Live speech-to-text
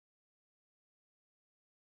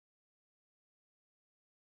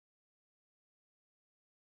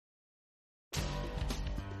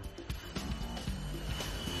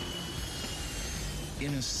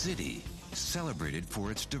in a city celebrated for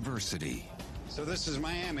its diversity. So this is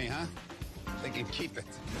Miami, huh? They can keep it.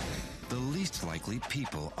 The least likely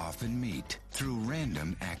people often meet through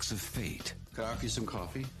random acts of fate. Could I offer you some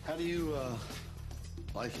coffee? How do you,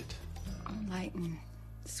 like it? Light and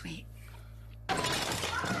sweet. But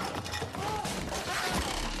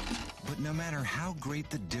no matter how great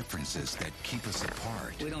the differences that keep us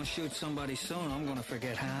apart, We don't shoot somebody soon, I'm gonna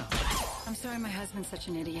forget how. I'm sorry my husband's such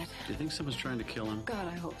an idiot. Do you think someone's trying to kill him? God,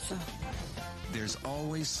 I hope so. there's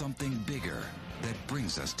always something bigger that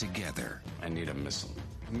brings us together. I need a missile.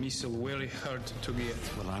 Missile very hard to get.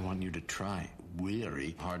 Well, I want you to try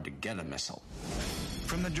very hard to get a missile.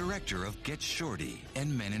 From the director of Get Shorty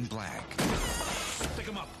and Men in Black. Pick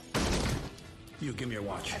him up. You give me your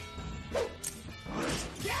watch.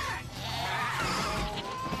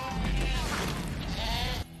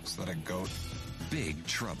 Is that a goat? Big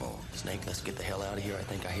Trouble. Snake, let's get the hell out of here. I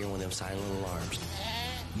think I hear one of them silent alarms.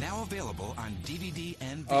 Now available on DVD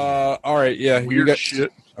and all right, yeah. You got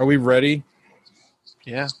shit. Are we ready?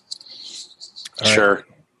 Yeah. All right, sure.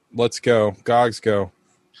 Let's go. Gogs, go.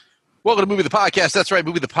 Welcome to Movie the Podcast. That's right,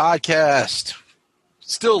 Movie the Podcast.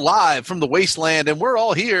 Still live from the wasteland, and we're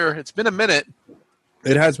all here. It's been a minute.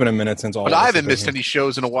 It has been a minute since all. But I haven't missed any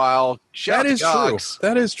shows in a while. Shout out to Gogs. True.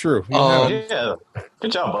 That is true. Yeah.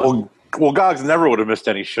 Good job, bud. Well, Gogs never would have missed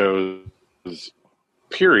any shows,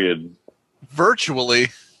 period. Virtually.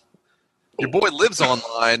 Your boy lives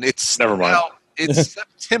online. It's Never mind. Now, it's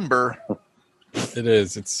September. It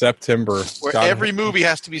is. It's September. Where every movie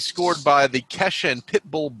has to be scored by the Kesha and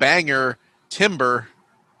Pitbull banger Timber.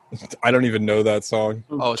 I don't even know that song.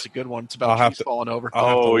 Oh, it's a good one. It's about trees falling over.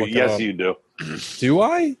 Oh, yes, you do. Do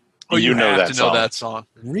I? Oh, you know have that to song. know that song.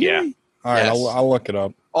 Really? Yeah. All right, Yes. I'll look it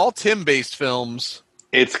up. All Tim-based films.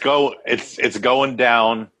 It's going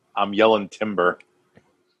down. I'm yelling timber.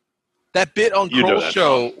 That bit on You know Kroll's that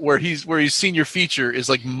show where he's senior feature is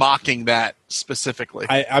like mocking that specifically.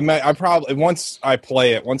 I probably once I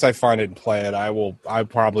find it and play it, I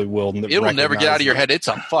probably will. It will never get out of your head. It's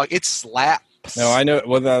a fuck. It slaps. No, I know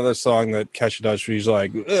what other song that Kesha does. She's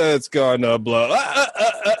like, "It's gonna blow,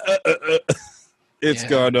 it's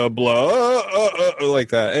gonna blow," like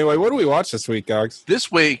that. Anyway, what do we watch this week, Gogs?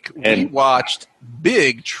 This week we watched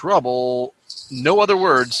Big Trouble. No other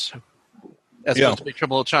words. As opposed to Big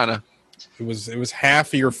Trouble in China. It was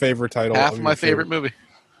half of your favorite title. Half of my favorite movie.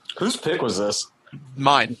 Whose pick was this?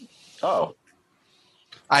 Mine. Oh.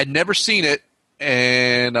 I'd never seen it,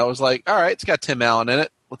 and I was like, all right, it's got Tim Allen in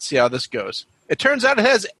it. Let's see how this goes. It turns out it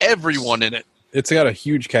has everyone in it. It's got a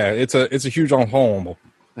huge cast. It's a huge ensemble.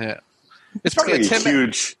 Yeah. It's probably It's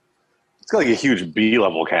got like a huge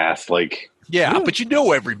B-level cast. Like, yeah, but you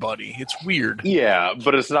know everybody. It's weird. yeah,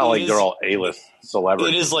 but it's not like they're all A-list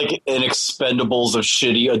celebrities. It is like an Expendables of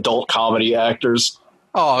shitty adult comedy actors.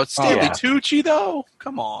 Oh, it's Stanley Tucci, though?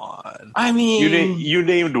 Come on. I mean... You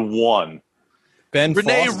named one.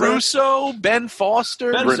 Renee Foster? Russo, Ben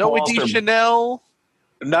Foster, Zoe Deschanel.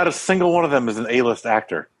 Not a single one of them is an A-list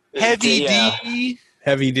actor. Heavy D.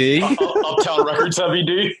 Heavy D. Uptown Records Heavy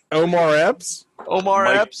D. Omar Epps.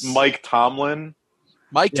 Mike Tomlin.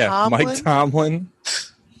 Mike Tomlin. Mike Tomlin.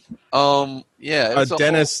 Yeah.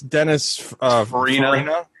 Dennis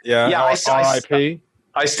Farina. Yeah. R.I.P.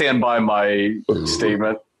 I stand by my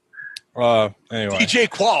statement. Anyway. DJ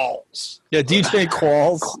Qualls. Yeah, DJ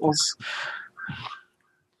Qualls.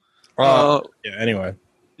 Yeah. Anyway.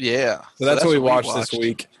 Yeah. So that's what we watched this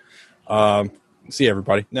week. See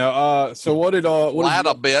everybody. Now, so what did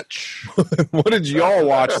bitch. what did y'all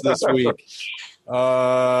watch this week?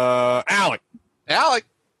 Alec.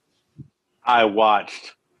 I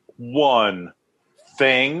watched one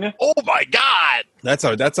thing. Oh my god. That's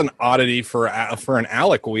an oddity for an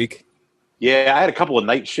Alec week. Yeah, I had a couple of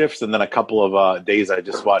night shifts and then a couple of days I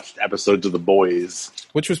just watched episodes of The Boys,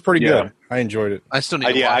 which was pretty good. I enjoyed it. I still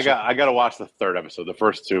need to watch it. I got to watch the third episode. The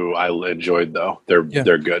first two I enjoyed though. They're good.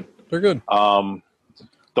 They're good. The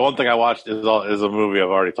one thing I watched is a movie I've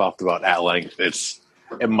already talked about at length.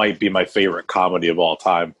 It might be my favorite comedy of all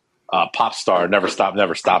time. Pop Star, Never Stop,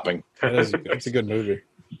 Never Stopping. It's a good movie.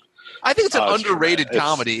 I think it's an underrated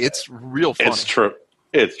comedy. It's real fun.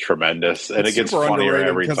 It's tremendous, and it gets funnier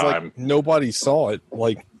every time. Like, nobody saw it.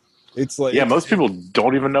 Like, it's like most people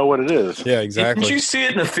don't even know what it is. Yeah, exactly. Did you see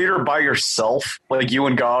it in the theater by yourself? Like you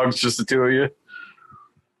and Gogs, just the two of you?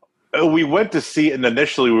 We went to see it, and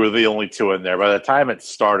initially we were the only two in there. By the time it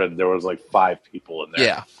started, there was like 5 people in there.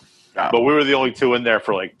 Yeah. But we were the only two in there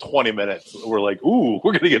for like 20 minutes. We're like, ooh,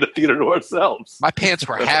 we're going to get a theater to ourselves. My pants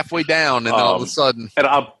were halfway down, and then all of a sudden. And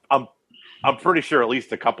I'm pretty sure at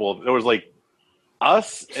least a couple of, there was like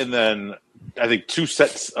us, and then I think 2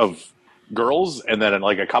 sets of girls, and then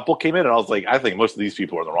like a couple came in, and I was like, I think most of these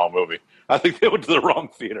people are in the wrong movie. I think they went to the wrong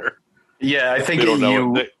theater. Yeah, I think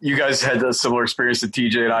you guys had a similar experience to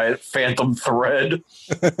TJ and I at Phantom Thread.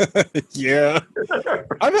 Yeah.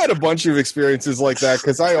 I've had a bunch of experiences like that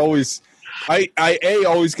because I always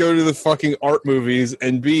go to the fucking art movies,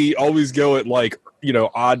 and B, always go at like,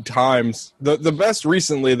 odd times. The best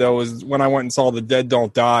recently, though, was when I went and saw The Dead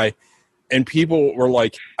Don't Die, and people were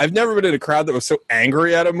like, I've never been in a crowd that was so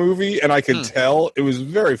angry at a movie, and I could tell. It was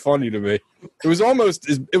very funny to me. It was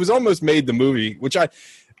almost made the movie, which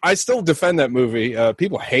I still defend that movie.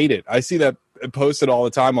 People hate it. I see that posted all the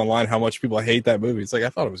time online, how much people hate that movie. It's like, I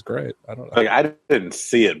thought it was great. I don't know. Like, I didn't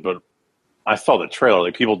see it, but I saw the trailer.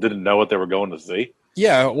 Like, people didn't know what they were going to see.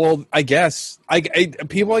 Yeah, well, I guess.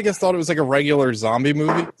 People, I guess, thought it was like a regular zombie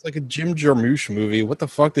movie. It's like a Jim Jarmusch movie. What the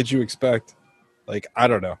fuck did you expect? Like, I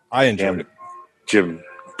don't know. I enjoyed it. Jim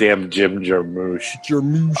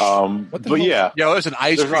Jarmusch. But yeah. Yo, there's an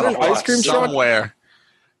ice cream somewhere.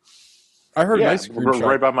 I heard an ice cream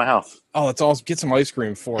right by my house. Oh, let's all get some ice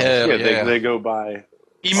cream for us. Yeah, they go by.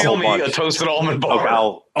 Email me a toasted almond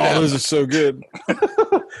bar. Those are so good.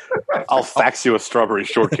 I'll fax you a strawberry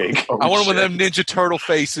shortcake. I want one of them Ninja Turtle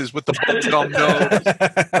faces with the busted on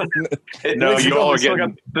nose. No, you all are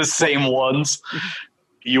getting the same ones.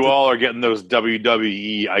 You all are getting those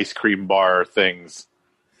WWE ice cream bar things.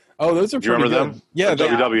 Oh, those are pretty remember good. them? Yeah,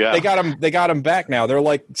 WWF. They got them back now. They're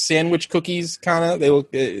like sandwich cookies, kind of. They look.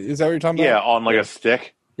 Is that what you're talking about? Yeah, on like a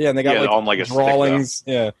stick. Yeah, and they got on like a drawings.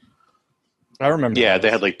 Stick, yeah, I remember. Yeah,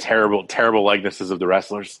 they had like terrible likenesses of the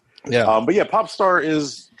wrestlers. Yeah, but yeah, Popstar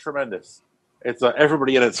is tremendous. It's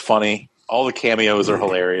everybody in it's funny. All the cameos are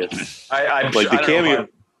hilarious.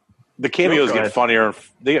 The cameos get funnier.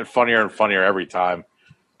 They get funnier and funnier every time.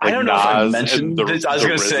 Like I don't know if I mentioned this. I was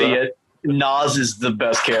going to say it. Nas is the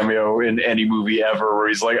best cameo in any movie ever, where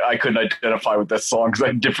he's like, I couldn't identify with that song because I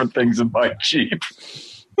had different things in my Jeep.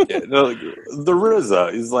 The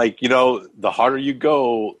RZA is like, the harder you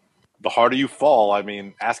go, the harder you fall. I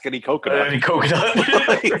mean, ask any coconut.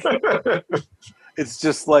 It's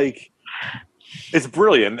just like, it's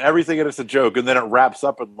brilliant. Everything in it's a joke, and then it wraps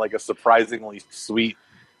up in like a surprisingly sweet,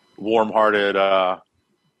 warm-hearted,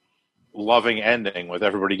 loving ending with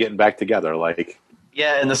everybody getting back together. Like,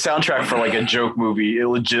 yeah, and the soundtrack for like a joke movie, it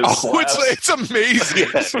legit slaps. It's amazing.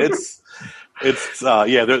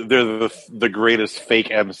 Yeah, they're the greatest fake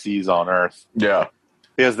MCs on earth. Yeah,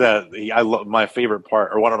 he has that. I love my favorite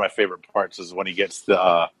part, or one of my favorite parts, is when he gets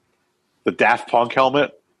the Daft Punk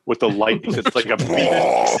helmet with the light. It's like a beacon.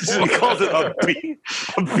 He calls it a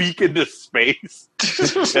beacon to space,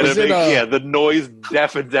 and the noise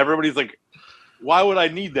deafens. Everybody's like, "Why would I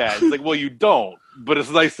need that?" It's like, well, you don't, but it's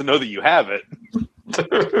nice to know that you have it.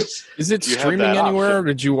 Is it streaming anywhere, or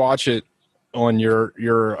did you watch it on your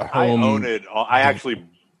home? I own it. I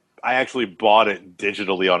actually bought it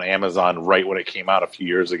digitally on Amazon right when it came out a few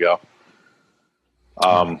years ago.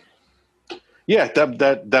 Yeah,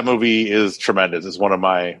 that movie is tremendous. It's one of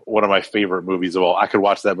my favorite movies of all. I could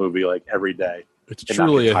watch that movie like every day. It's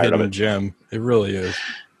truly a hidden gem. It really is.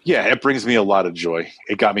 Yeah, it brings me a lot of joy.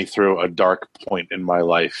 It got me through a dark point in my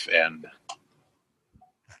life, and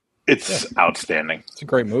it's outstanding. It's a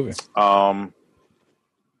great movie.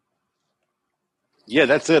 Yeah,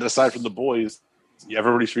 that's it. Aside from The Boys,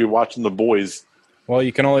 everybody should be watching The Boys. Well,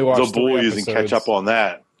 you can only watch The Boys and catch up on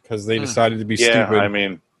that because they decided to be stupid. I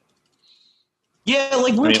mean, yeah,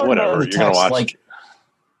 like we were talking about in the text. Like,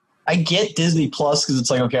 I get Disney Plus because it's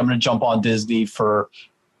like, okay, I'm going to jump on Disney for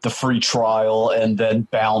the free trial and then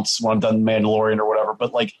bounce when I'm done Mandalorian or whatever.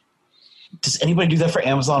 But like, does anybody do that for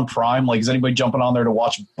Amazon Prime? Like, is anybody jumping on there to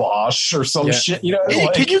watch Bosch or some shit? You know, hey,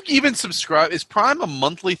 like, can you even subscribe? Is Prime a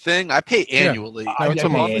monthly thing? I pay annually. Yeah. It's a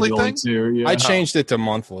monthly thing too. Yeah. I changed it to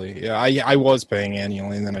monthly. Yeah, I was paying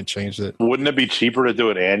annually, and then I changed it. Wouldn't it be cheaper to do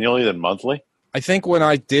it annually than monthly? I think when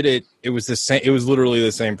I did it, it was the same. It was literally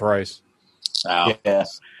the same price. Oh. Yeah,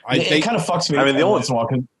 it kind of fucks me. I mean, once in a while,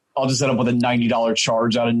 because I'll just end up with a $90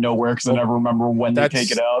 charge out of nowhere because I never remember when they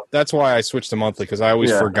take it out. That's why I switched to monthly because I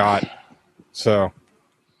always forgot. So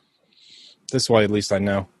this way, at least I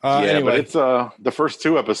know. Anyway. But it's the first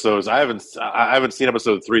two episodes. I haven't seen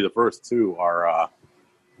episode 3. The first two are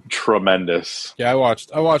tremendous. Yeah, I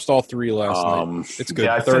watched all 3 last night. It's good.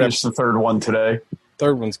 Yeah, I finished the third one today.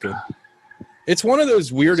 Third one's good. It's one of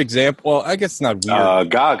those weird examples. Well, I guess it's not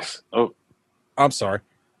weird. Gogs. Oh, I'm sorry.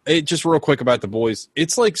 Just real quick about The Boys.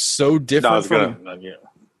 It's like so different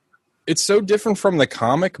It's so different from the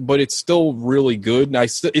comic, but it's still really good. And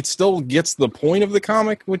it still gets the point of the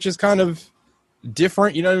comic, which is kind of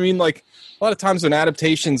different. You know what I mean? Like a lot of times when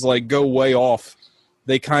adaptations like go way off,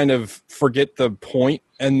 they kind of forget the point.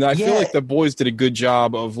 And I feel like the boys did a good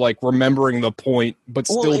job of like remembering the point, but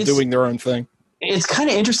still doing their own thing. It's kind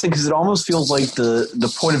of interesting because it almost feels like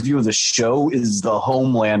the point of view of the show is the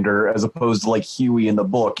Homelander as opposed to like Huey in the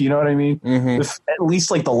book. You know what I mean? Mm-hmm. At least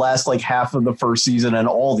like the last like half of the first season and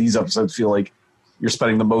all these episodes feel like you're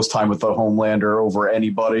spending the most time with the Homelander over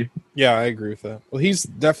anybody. Yeah, I agree with that. Well, he's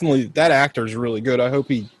definitely, that actor's really good. I hope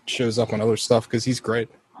he shows up on other stuff because he's great.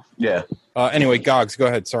 Yeah. Anyway, Gogs, go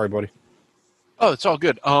ahead. Sorry, buddy. Oh, it's all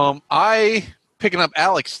good. Picking up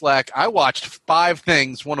Alex slack, I watched 5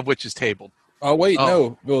 things, one of which is tabled. Oh, wait,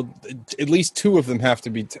 no. Well, at least 2 of them have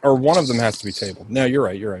to be, or one of them has to be tabled. No, you're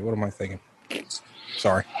right. What am I thinking?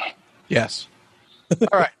 Sorry. Yes.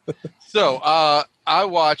 All right. So, I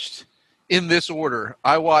watched, in this order,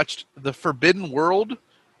 I watched The Forbidden World,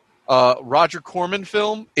 Roger Corman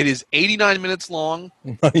film. It is 89 minutes long.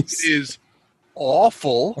 Nice. It is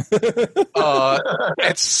awful.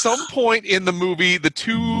 At some point in the movie, the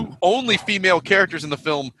 2 only female characters in the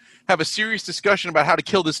film have a serious discussion about how to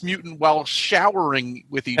kill this mutant while showering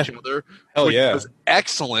with each other. Hell which yeah. was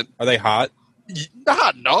excellent. Are they hot?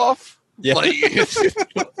 Not enough. Yeah. Like,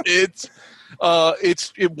 it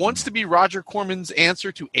wants to be Roger Corman's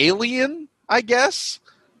answer to Alien, I guess.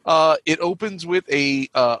 It opens with a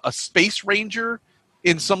space ranger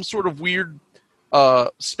in some sort of weird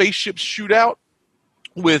spaceship shootout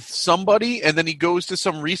with somebody, and then he goes to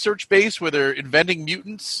some research base where they're inventing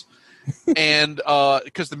mutants, and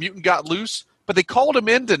because the mutant got loose, but they called him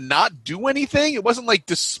in to not do anything. It wasn't like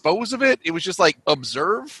dispose of it. It was just like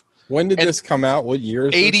observe. When did this come out? What year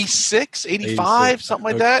is 86, 85, something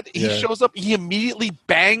like that. He shows up. He immediately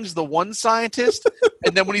bangs the one scientist.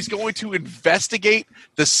 And then when he's going to investigate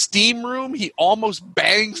the steam room, he almost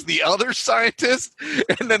bangs the other scientist.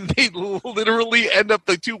 And then they literally end up,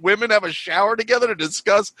 the 2 women have a shower together to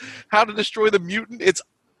discuss how to destroy the mutant. It's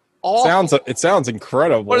awful. It sounds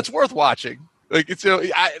incredible. But it's worth watching. Like, it's,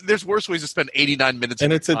 there's worse ways to spend 89 minutes.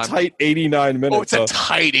 And it's a tight 89 minutes. Oh, it's a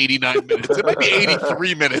tight 89 minutes. It might be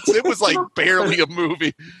 83 minutes. It was like barely a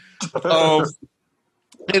movie. And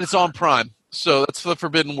it's on Prime. So that's The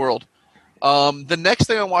Forbidden World. The next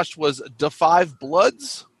thing I watched was The Five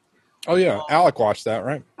Bloods. Oh, yeah. Alec watched that,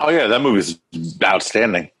 right? Oh, yeah. That movie's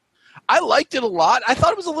outstanding. I liked it a lot. I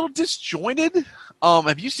thought it was a little disjointed.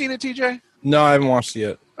 Have you seen it, TJ? No, I haven't watched it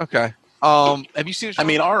yet. Okay. Have you seen it? I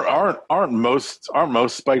mean, aren't most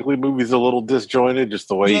Spike Lee movies a little disjointed? Just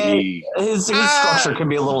the way his structure can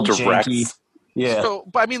be a little directs. janky. Yeah, so,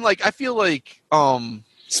 but I mean, like, I feel like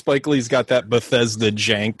Spike Lee's got that Bethesda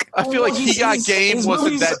jank. I feel like He Got Game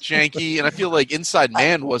wasn't that janky, and I feel like Inside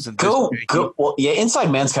Man wasn't. Well, yeah,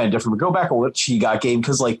 Inside Man's kind of different. But go back and watch He Got Game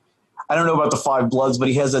because, like, I don't know about The Five Bloods, but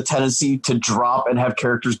he has a tendency to drop and have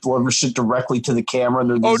characters deliver shit directly to the camera.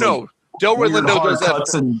 And Delroy Lindo does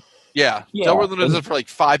that. Yeah. Delroy Lindo does it for like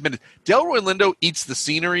 5 minutes. Delroy Lindo eats the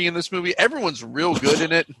scenery in this movie. Everyone's real good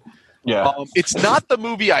in it. Yeah. It's not the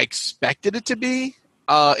movie I expected it to be,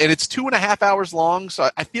 and it's 2.5 hours long, so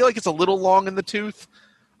I feel like it's a little long in the tooth.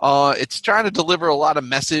 It's trying to deliver a lot of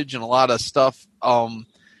message and a lot of stuff, and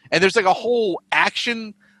there's like a whole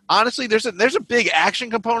action. Honestly, there's a big action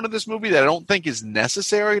component of this movie that I don't think is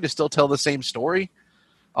necessary to still tell the same story,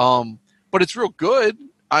 but it's real good.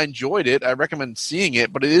 I enjoyed it. I recommend seeing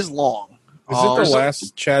it, but it is long. Is it the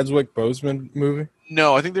last Chadwick Boseman movie?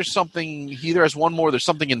 No, I think there's something. He either has one more. There's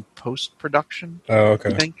something in post-production. Oh,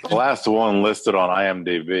 okay. I think. The last one listed on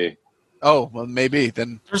IMDb. Oh, well, maybe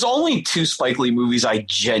then. There's only 2 Spike Lee movies I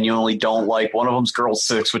genuinely don't like. One of them's Girl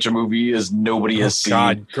 6, which a movie is nobody has seen.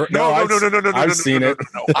 God. No. I've seen it.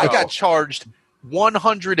 I got charged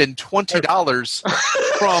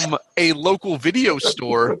 $120 from a local video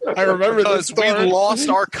store. I remember because we lost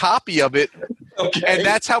our copy of it, and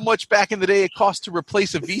that's how much back in the day it cost to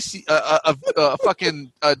replace a VC, a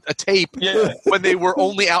tape when they were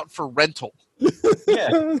only out for rental.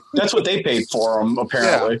 Yeah, that's what they paid for them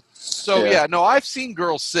apparently. Yeah. So I've seen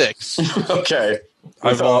Girl 6. Okay,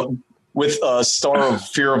 with a star of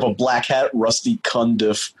Fear of a Black Hat, Rusty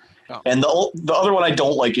Cundiff. And the other one I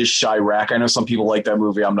don't like is Chirac. I know some people like that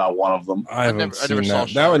movie. I'm not one of them. I haven't seen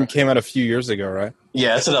that. That one came out a few years ago, right?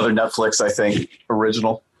 Yeah, it's another Netflix, I think,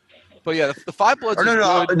 original. But yeah, the Five Bloods.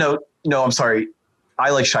 No, I'm sorry.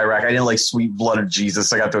 I like Chirac. I didn't like Sweet Blood of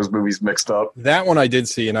Jesus. I got those movies mixed up. That one I did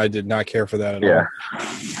see, and I did not care for that at all.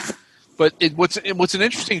 But what's an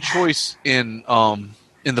interesting choice in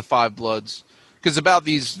the Five Bloods. Because about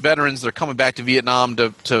these veterans, they're coming back to Vietnam to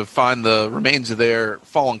find the remains of their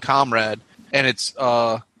fallen comrade, and it's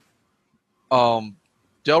Delroy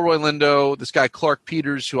Lindo, this guy Clark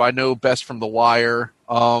Peters, who I know best from The Wire.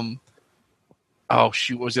 I oh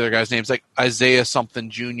shoot, what was the other guy's name? It's like Isaiah something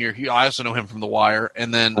Jr. I also know him from The Wire,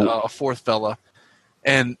 and then a fourth fella,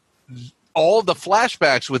 and all the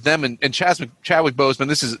flashbacks with them and Chadwick Boseman.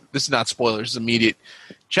 This is not spoilers. This is immediate.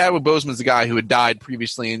 Chadwick Boseman's the guy who had died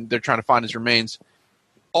previously, and they're trying to find his remains.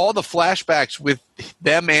 All the flashbacks with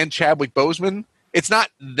them and Chadwick Boseman, it's not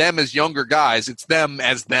them as younger guys, it's them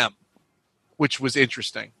as them, which was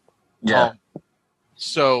interesting. Yeah.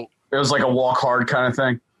 So it was like a walk hard kind of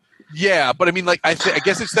thing. Yeah, but I mean, like, I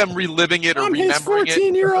guess it's them reliving it or remembering it.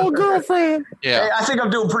 14-year-old girlfriend. Yeah. Hey, I think I'm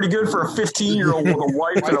doing pretty good for a 15-year-old with a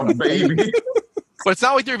wife and a baby. But it's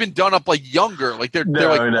not like they're even done up like younger. Like they're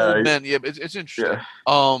like old men. Yeah, it's interesting.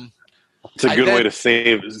 Yeah. It's a good way to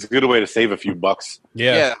save. It's a good way to save a few bucks.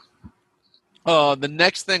 Yeah. The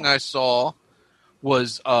next thing I saw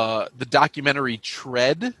was the documentary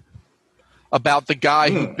Tread about the guy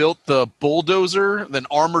who built the bulldozer, then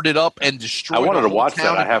armored it up and destroyed. I wanted to watch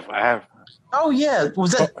town. that. I have. Oh yeah,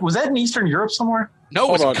 was that in Eastern Europe somewhere? No,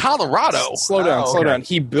 it was in Colorado. Slow down.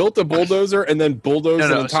 He built a bulldozer and then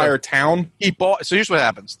bulldozed an entire town. He bought. So here's what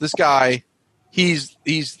happens. This guy, he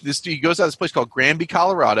goes out to this place called Granby,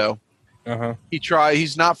 Colorado. Uh-huh.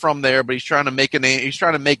 He's not from there, but he's trying to make a name. He's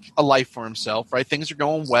trying to make a life for himself. Right, things are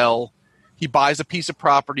going well. He buys a piece of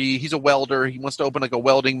property. He's a welder. He wants to open like a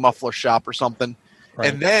welding muffler shop or something. Right.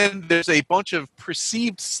 And then there's a bunch of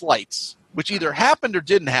perceived slights, which either happened or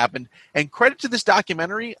didn't happen. And credit to this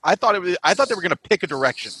documentary, I thought they were going to pick a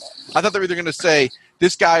direction. I thought they were either going to say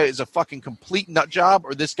this guy is a fucking complete nut job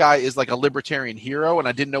or this guy is like a libertarian hero. And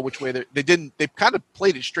I didn't know which way they didn't. They kind of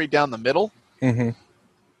played it straight down the middle. Mm-hmm.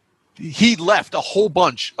 He left a whole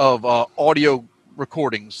bunch of audio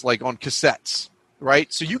recordings, like on cassettes.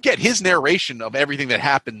 Right, so you get his narration of everything that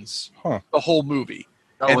happens the whole movie.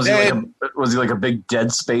 Oh, was he like a big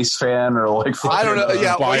Dead Space fan or like I don't know?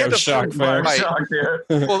 Yeah, Bioshock fan. Right.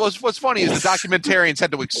 Yeah. Well, what's funny is the documentarians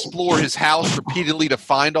had to explore his house repeatedly to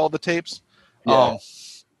find all the tapes. Yeah.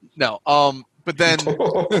 But then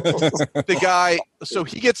the guy, so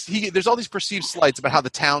there's all these perceived slights about how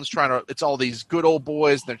the town's it's all these good old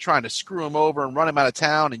boys. And they're trying to screw him over and run him out of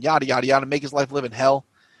town and yada yada yada, make his life live in hell.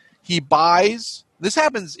 He buys. This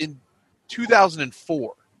happens in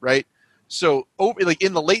 2004, right? So,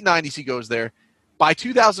 in the late 90s, he goes there. By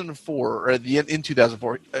 2004, or in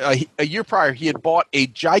 2004, a year prior, he had bought a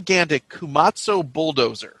gigantic Komatsu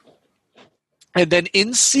bulldozer, and then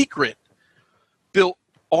in secret built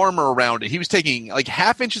armor around it. He was taking like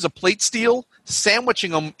 1/2 inches of plate steel,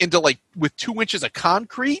 sandwiching them into like with 2 inches of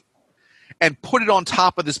concrete, and put it on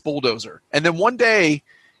top of this bulldozer. And then one day,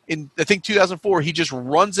 in I think 2004, he just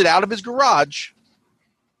runs it out of his garage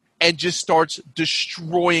and just starts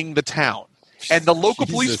destroying the town. And the local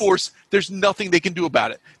police force, there's nothing they can do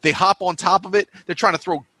about it. They hop on top of it. They're trying to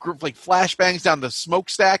throw like flashbangs down the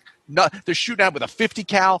smokestack. They're shooting out with a 50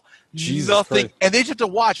 cal. Nothing. Christ. And they just have to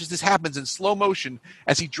watch as this happens in slow motion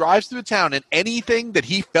as he drives through the town, and anything that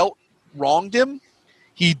he felt wronged him,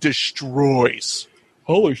 he destroys.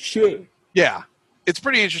 Holy shit. Yeah. It's a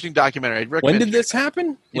pretty interesting documentary. I'd recommend. When did this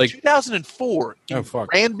happen? In 2004 in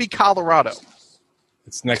Granby, Colorado.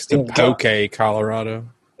 It's next to Poke, Colorado.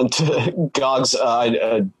 Gogs,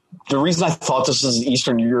 the reason I thought this was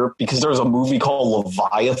Eastern Europe because there's a movie called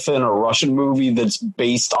Leviathan, a Russian movie that's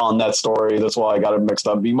based on that story. That's why I got it mixed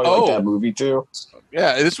up. You might like that movie too.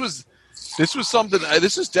 Yeah, this was something.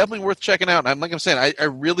 This is definitely worth checking out. And like I'm saying, I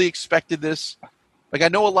really expected this. Like I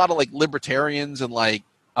know a lot of like libertarians and like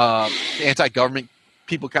anti-government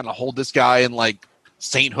people kind of hold this guy in like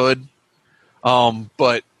sainthood,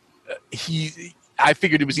 but I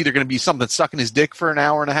figured it was either going to be something sucking his dick for an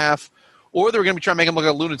hour and a half, or they were going to be trying to make him look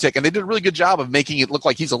like a lunatic. And they did a really good job of making it look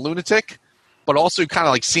like he's a lunatic, but also kind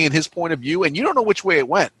of like seeing his point of view. And you don't know which way it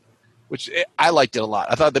went, I liked it a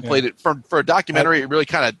lot. I thought they played it for a documentary. It really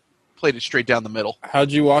kind of played it straight down the middle.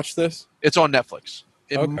 How'd you watch this? It's on Netflix.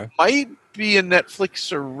 It might be a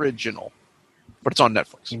Netflix original, but it's on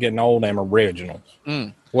Netflix. You're getting all them originals.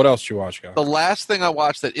 What else you watch, guys? The last thing I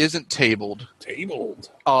watched that isn't tabled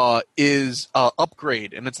is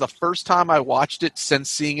Upgrade, and it's the first time I watched it since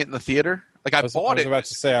seeing it in the theater. Like I bought it. I was about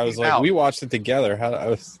to say, I was like, we watched it together.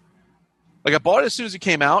 I bought it as soon as it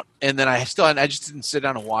came out, and then I just didn't sit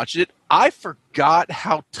down and watch it. I forgot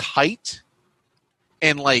how tight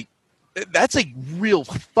and like that's a real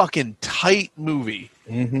fucking tight movie,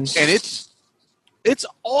 and it's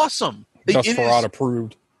awesome. Nosferatu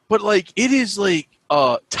approved, but like it is like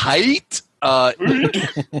tight.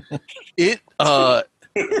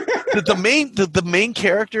 the main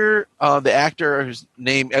character, the actor whose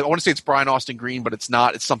name I want to say it's Brian Austin Green, but it's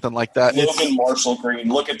not. It's something like that. Logan Marshall Green.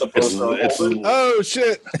 Look at the poster. Oh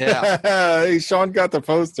shit! Yeah, hey, Sean got the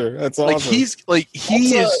poster. That's awesome. He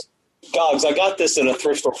is. Gogs, I got this at a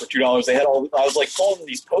thrift store for $2. They had all. I was like pulling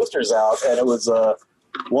these posters out, and it was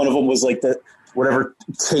one of them was like the whatever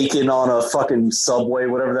Taken on a fucking subway,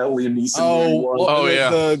 whatever that Liam Neeson movie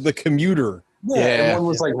was. The Commuter. Yeah, and one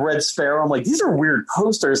was like Red Sparrow. I'm like, these are weird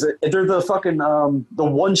posters. They're the fucking the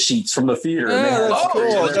one sheets from the theater. Yeah, that's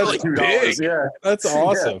cool. That's like big. Yeah, that's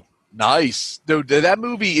awesome. Yeah. Nice, dude. That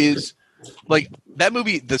movie is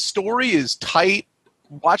the story is tight.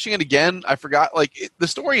 Watching it again, I forgot. The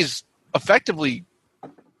story is effectively,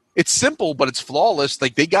 it's simple, but it's flawless.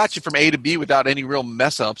 Like they got you from A to B without any real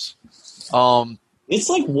mess ups. It's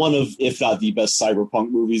like one of, if not the best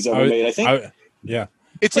cyberpunk movies ever made. I think. Yeah,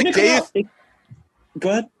 it's like Deus. Go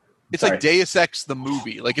ahead. It's like Deus Ex the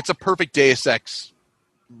movie. Like it's a perfect Deus Ex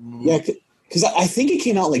movie. Yeah, because I think it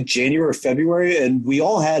came out like January or February, and we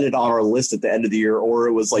all had it on our list at the end of the year, or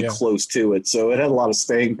it was like close to it. So it had a lot of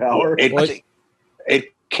staying power.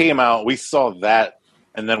 It came out. We saw that,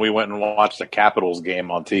 and then we went and watched the Capitals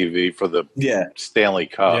game on TV for the Stanley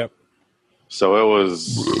Cup. Yep. So it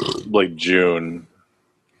was like June.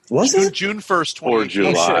 Was it June 1st, or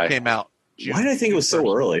July? It came out. Why did I think it was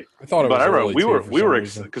so early? I thought it was. But I remember early we were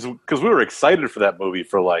because we were excited for that movie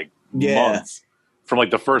for like months. From like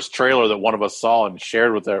the first trailer that one of us saw and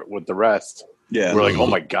shared with the rest. Yeah, we're like, oh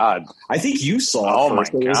my god! I think you saw it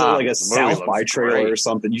first. My god! Was it like a South by trailer or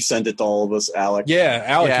something? You sent it to all of us, Alec. Yeah,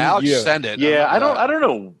 Alec. Yeah, Alex sent it. Yeah, I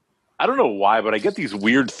don't know why, but I get these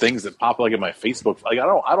weird things that pop like in my Facebook. Like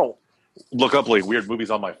I don't look up like weird movies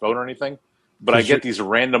on my phone or anything, but I get these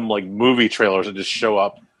random like movie trailers that just show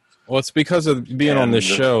up. Well, it's because of being on this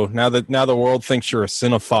show. Now the world thinks you're a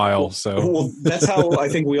cinephile. So well, that's how I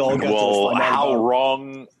think we all got. Well, how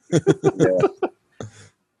wrong?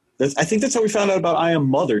 I think that's how we found out about I Am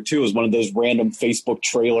Mother too. Is one of those random Facebook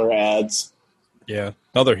trailer ads. Yeah,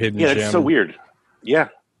 another hidden gem. Yeah, it's so weird. Yeah,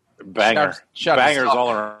 bangers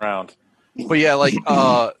all around. But yeah,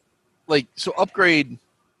 so Upgrade.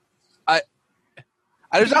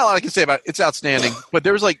 There's not a lot I can say about it. It's outstanding. But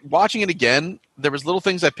there was watching it again, there was little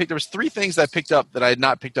things I picked. There was 3 things I picked up that I had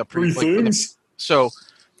not picked up previously. So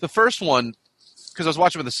the first one, because I was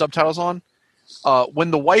watching with the subtitles on,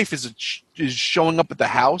 when the wife is showing up at the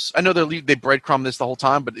house, I know they breadcrumb this the whole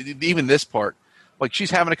time, but even this part, like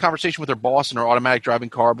she's having a conversation with her boss in her automatic driving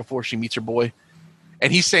car before she meets her boy,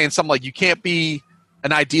 and he's saying something like, "You can't be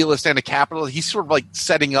an idealist and a capitalist." He's sort of like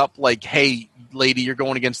setting up like, "Hey, lady, you're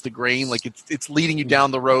going against the grain." Like it's leading you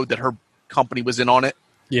down the road that her company was in on it.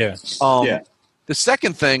 Yeah. The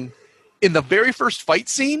second thing, in the very first fight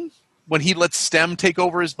scene, when he lets Stem take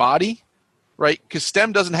over his body, right? Because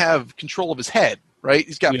Stem doesn't have control of his head, right?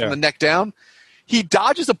 He's got from the neck down. He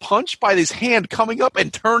dodges a punch by his hand coming up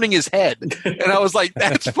and turning his head, and I was like,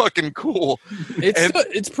 "That's fucking cool."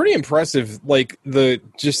 It's pretty impressive, like the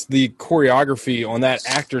choreography on that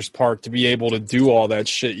actor's part to be able to do all that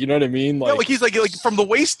shit. You know what I mean? Like he's like from the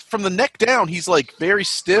waist, from the neck down, he's like very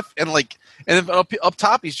stiff, and then up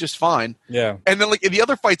top he's just fine. Yeah. And then like in the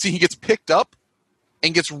other fight scene, he gets picked up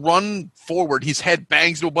and gets run forward. His head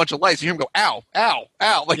bangs to a bunch of lights. You hear him go, "Ow, ow,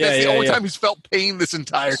 ow!" Like that's the only time he's felt pain this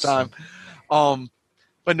entire time.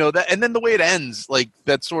 But no, that, and then the way it ends, like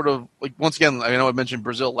that sort of like, once again, I know I mentioned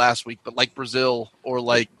Brazil last week, but like Brazil or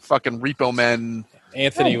like fucking Repo Men.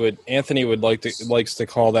 Anthony likes to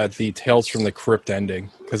call that the Tales from the Crypt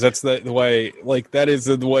ending, because that's the way, like that is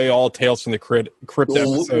the way all Tales from the Crypt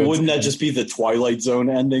episodes. Wouldn't that just be the Twilight Zone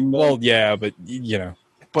ending though? Well, yeah, but you know,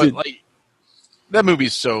 but like that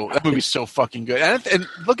movie's so fucking good. And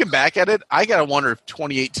looking back at it, I gotta wonder if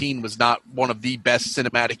 2018 was not one of the best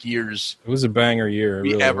cinematic years. It was a banger year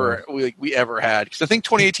we ever had, because I think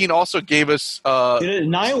 2018 also gave us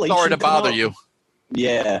Annihilation. Sorry to Bother You.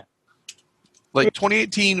 Yeah. Like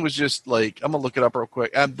 2018 was just like, I'm gonna look it up real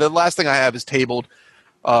quick. The last thing I have is tabled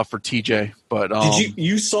for TJ. But did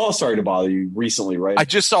you saw Sorry to Bother You recently, right? I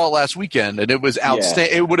just saw it last weekend, and it was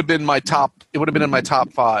outstanding. It would have been in my top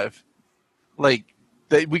 5. Like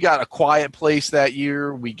we got A Quiet Place that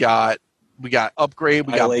year. We got Upgrade.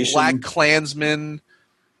 We got Black Klansman.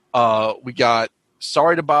 We got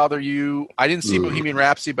Sorry to Bother You. I didn't see Bohemian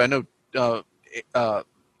Rhapsody, but I know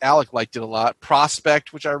Alec liked it a lot.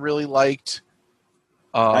 Prospect, which I really liked.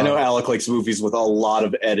 I know Alec likes movies with a lot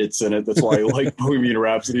of edits in it. That's why I like Bohemian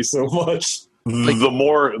Rhapsody so much. Like, the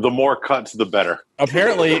more cuts, the better.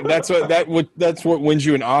 Apparently, that's what wins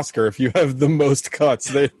you an Oscar, if you have the most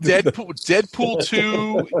cuts. Deadpool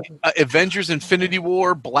 2, Avengers: Infinity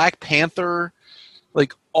War, Black Panther,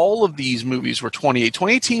 like all of these movies were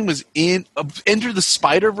 2018 was in Enter the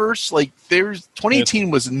Spider-Verse. Like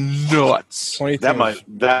 2018 was nuts. That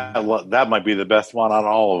might be the best one on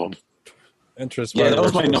all of them. Yeah, that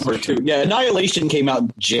was my number 2. Yeah, Annihilation came out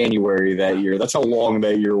in January that year. That's how long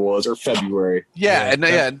that year was, or February.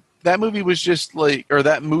 That movie was just like,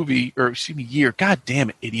 year. God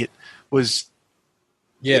damn it, idiot! Was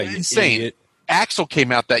insane. Idiot. Axel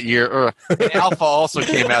came out that year, and Alpha also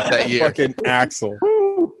came out that year. Fucking Axel.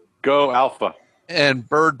 Go Alpha. And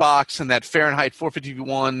Bird Box and that Fahrenheit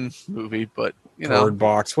 451 movie, but Bird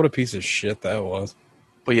Box, what a piece of shit that was.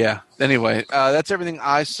 But yeah, anyway, that's everything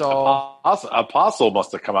I saw. Apostle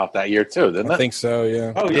must have come out that year too, didn't it? I think so,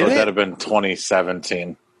 yeah. Oh, yeah. Or would that have been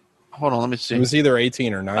 2017? Hold on, let me see. It was either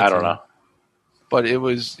 18 or 19. I don't know. But it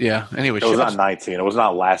was, yeah. Anyway, it was not 19. It was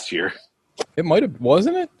not last year. It might have,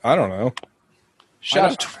 wasn't it? I don't know.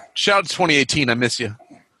 Shout out to 2018. I miss you.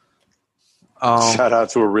 Shout out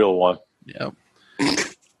to a real one. Yeah.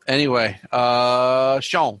 Anyway,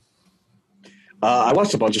 Sean. I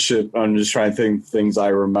watched a bunch of shit. I'm just trying to think things I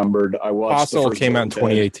remembered. I watched. Apostle came out in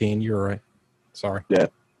 2018. You're right. Sorry. Yeah.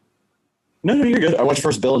 No, you're good. I watched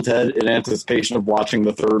first Bill and Ted in anticipation of watching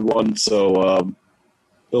the third one. So,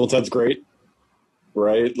 Bill and Ted's great,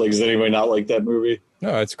 right? Like, does anybody not like that movie?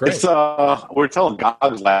 No, it's great. It's we're telling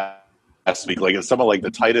Gogs last week, like it's some of like the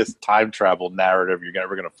tightest time travel narrative you're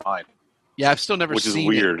ever gonna find. Yeah, I've still never seen it.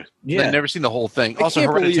 Which is weird. Yeah, I've never seen the whole thing. Also,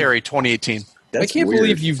 Hereditary 2018. That's I can't weird.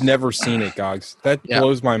 believe you've never seen it, Gogs. That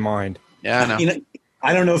blows my mind. Yeah, I know.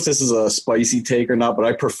 I don't know if this is a spicy take or not, but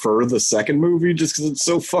I prefer the second movie just because it's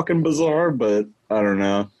so fucking bizarre. But I don't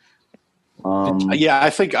know. Yeah, I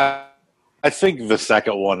think the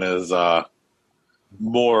second one is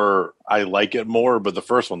more. I like it more, but the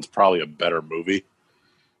first one's probably a better movie.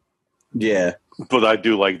 Yeah, but I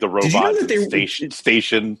do like the robot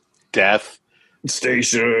station death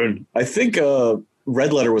station. I think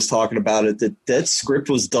Red Letter was talking about it, that script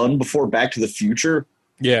was done before Back to the Future.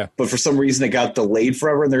 Yeah. But for some reason it got delayed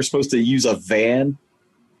forever, and they're supposed to use a van.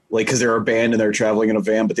 Like, because they're a band and they're traveling in a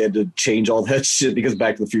van, but they had to change all that shit because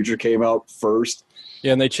Back to the Future came out first.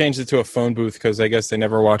 Yeah, and they changed it to a phone booth because I guess they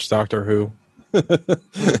never watched Doctor Who.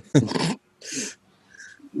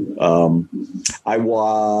 I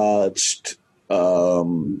watched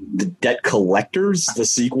The Debt Collectors, the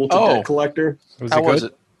sequel to Debt Collector. How was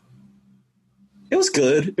it? It was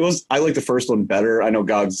good. I like the first one better. I know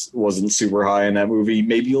Gogs wasn't super high in that movie.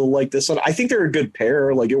 Maybe you'll like this one. I think they're a good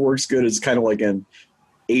pair. Like, it works good. It's kind of like an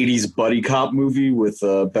 80s buddy cop movie with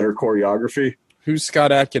better choreography. Who's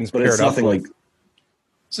Scott Adkins but paired it's up nothing with? like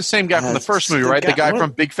it's the same guy from the first movie, right? The guy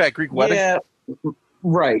from Big Fat Greek Wedding? Yeah,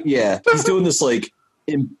 right, yeah. He's doing this, like,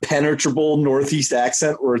 impenetrable Northeast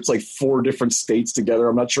accent where it's, like, 4 different states together.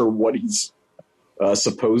 I'm not sure what he's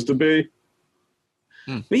supposed to be.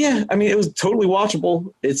 But yeah, I mean, it was totally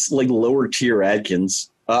watchable. It's like lower tier Adkins.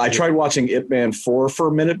 I tried watching Ip Man 4 for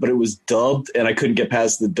a minute, but it was dubbed, and I couldn't get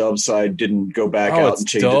past the dub, so I didn't go back out and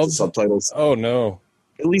change it to subtitles. Oh, no.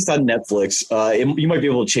 At least on Netflix. You might be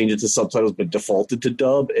able to change it to subtitles, but defaulted to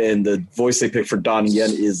dub, and the voice they picked for Donnie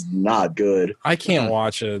Yen is not good. I can't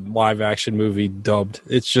watch a live-action movie dubbed.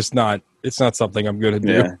 It's just not – it's not something I'm going to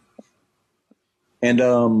do. Yeah. And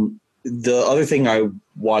the other thing I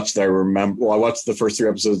watched that I remember – well, I watched the first 3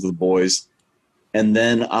 episodes of The Boys, and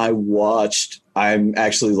then I'm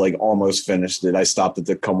actually like almost finished it. I stopped it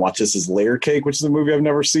to come watch This Is Layer Cake, which is a movie I've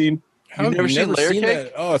never seen. How have you never seen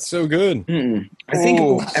that? Oh, it's so good. I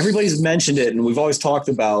think everybody's mentioned it, and we've always talked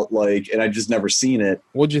about, like, and I've just never seen it.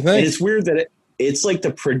 What'd you think? And it's weird that it's like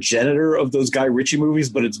the progenitor of those Guy Ritchie movies,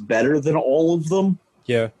 but it's better than all of them.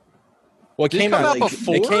 Yeah. Well, it came out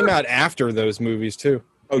before? It came out after those movies, too.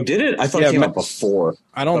 Oh, did it? I thought it came out before.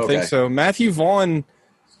 I don't think so. Matthew Vaughn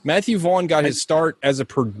got his start as a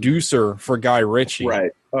producer for Guy Ritchie.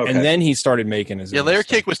 Right. Okay. And then he started making his own Layer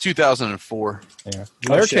stuff. Cake was 2004. Yeah.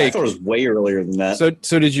 Layer Cake. I thought it was way earlier than that.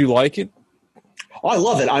 So did you like it? Oh, I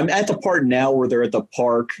love it. I'm at the part now where they're at the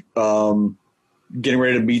park getting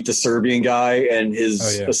ready to meet the Serbian guy, and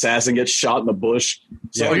his assassin gets shot in the bush.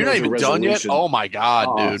 So you're not even done yet? Oh, my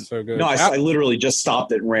God, dude. So good. No, I literally just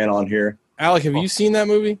stopped it and ran on here. Alec, have you seen that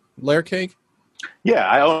movie, Layer Cake? Yeah,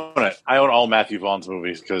 I own it. I own all Matthew Vaughn's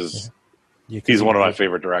movies because he's one of my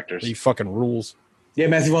favorite directors. He fucking rules. Yeah,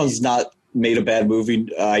 Matthew Vaughn's not made a bad movie.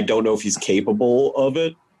 I don't know if he's capable of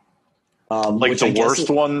it. Like the worst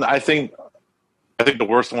one, I think the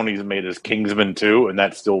worst one he's made is Kingsman 2, and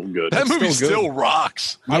that's still good. That movie still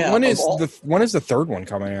rocks. Yeah, when is the third one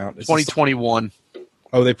coming out? 2021.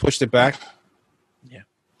 Oh, they pushed it back? Yeah.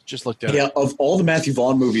 Just looked at Yeah, it. of all the Matthew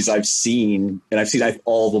Vaughn movies I've seen, and I've seen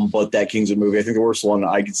all of them but that Kingsman movie, I think the worst one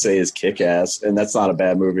I could say is Kick-Ass, and that's not a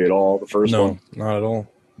bad movie at all, the first one. No, not at all.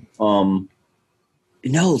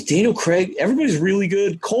 No, Daniel Craig, everybody's really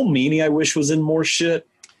good. Cole Meany, I wish, was in more shit.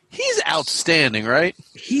 He's outstanding, right?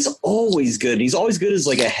 He's always good. He's always good as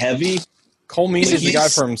like a heavy. Cole Meany is the guy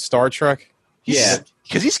from Star Trek. Yeah.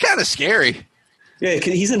 Because he's kind of scary. Yeah,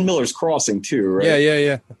 'cause he's in Miller's Crossing too, right?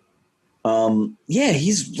 Yeah. Yeah,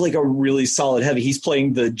 he's like a really solid heavy. He's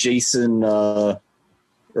playing the Jason, is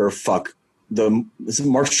it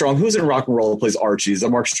Mark Strong? Who's in Rock and Roll that plays Archie? Is that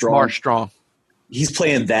Mark Strong? Mark Strong. He's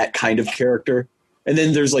playing that kind of character. And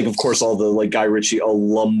then there's like, of course, all the like Guy Ritchie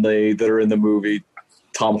alumni that are in the movie.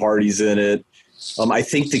 Tom Hardy's in it. I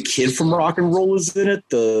think the kid from Rock and Roll is in it.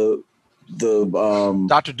 The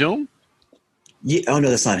Dr. Doom? Yeah. Oh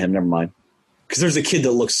no, that's not him. Never mind. Because there's a kid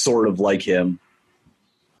that looks sort of like him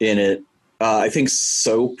in it. I think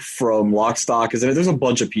Soap from Lock, Stock is in it. There's a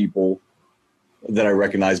bunch of people that I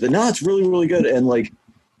recognize, but no, it's really, really good. And like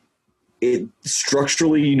it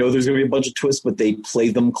structurally, you know, there's going to be a bunch of twists, but they play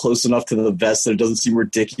them close enough to the vest that it doesn't seem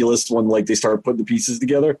ridiculous when like they start putting the pieces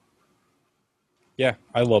together. Yeah,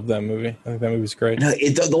 I love that movie. I think that movie's great. No,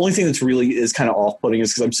 the only thing that's really is kind of off-putting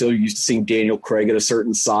is because I'm so used to seeing Daniel Craig at a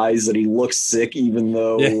certain size that he looks sick, even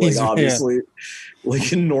though like obviously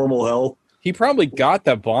like in normal health. He probably got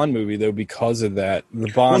that Bond movie though because of that,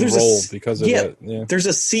 the Bond role because of that. Yeah, there's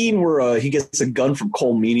a scene where he gets a gun from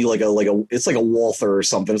Cole Meany, it's like a Walther or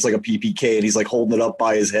something. It's like a PPK, and he's like holding it up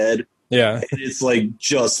by his head. Yeah, and it's like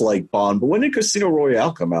just like Bond. But when did Casino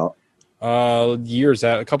Royale come out? A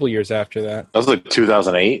couple of years after that. That was like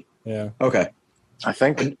 2008. Yeah. Okay. I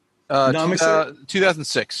think. I'm excited.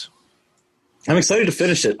 2006. I'm excited to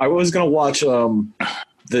finish it. I was going to watch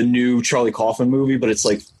the new Charlie Kaufman movie, but it's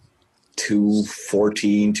like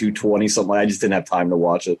 214, 220, something. I just didn't have time to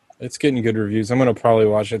watch it. It's getting good reviews. I'm going to probably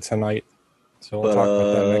watch it tonight. So we'll talk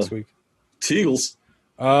about that next week. Teagles.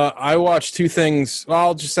 I watched two things. Well,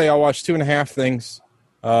 I'll just say I watched 2.5 things.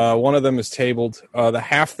 One of them is tabled. The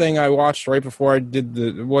half thing I watched right before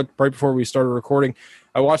we started recording.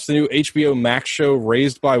 I watched the new HBO Max show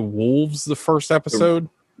Raised by Wolves, the first episode.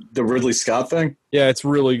 The Ridley Scott thing? Yeah, it's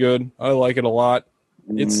really good. I like it a lot.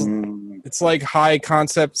 It's like high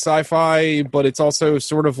concept sci-fi, but it's also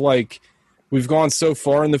sort of like we've gone so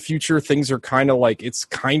far in the future, things are kind of like it's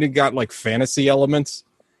kind of got like fantasy elements.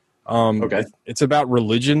 Okay. It's about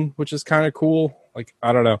religion, which is kind of cool. Like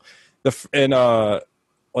I don't know.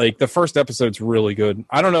 Like the first episode's really good.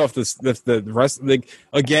 I don't know if the rest, like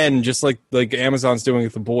again, just like Amazon's doing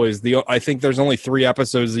with The Boys. I think there's only 3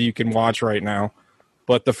 episodes that you can watch right now,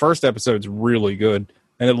 but the first episode's really good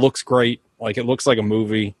and it looks great. Like it looks like a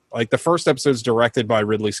movie. Like the first episode's directed by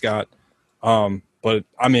Ridley Scott. But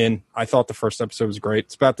I thought the first episode was great.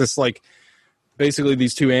 It's about this like basically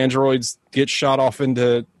these 2 androids get shot off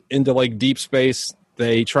into like deep space.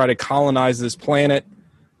 They try to colonize this planet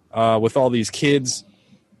with all these kids.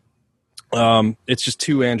 It's just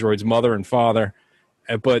 2 androids, mother and father,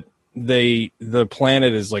 but the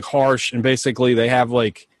planet is like harsh, and basically they have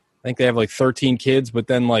like 13 kids, but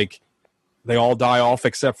then like they all die off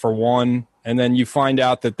except for one, and then you find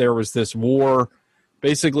out that there was this war,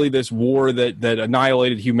 basically this war that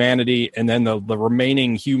annihilated humanity, and then the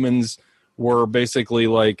remaining humans were basically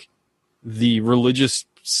like the religious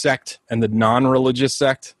sect and the non-religious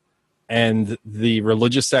sect, and the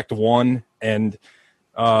religious sect won, and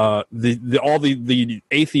the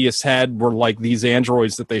atheists were like these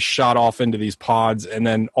androids that they shot off into these pods, and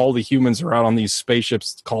then all the humans are out on these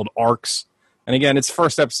spaceships called arcs. And again, it's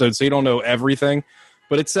first episode, so you don't know everything,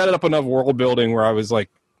 but it set up enough world building where I was like,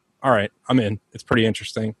 all right, I'm in. It's pretty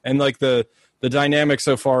interesting. And like the dynamic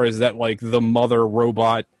so far is that like the mother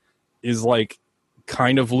robot is like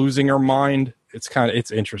kind of losing her mind.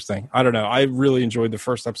 It's interesting. I don't know. I really enjoyed the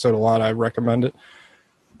first episode a lot. I recommend it.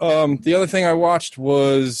 The other thing I watched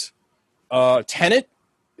was Tenet,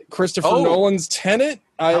 Christopher Nolan's Tenet.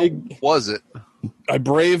 How was it? I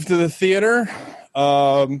braved the theater.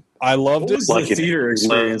 I loved it. What was the theater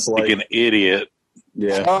experience like? An idiot.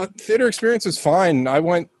 Yeah. Theater experience was fine. I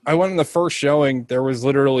went in the first showing. There was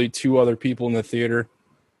literally 2 other people in the theater.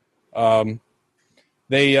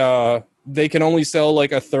 They can only sell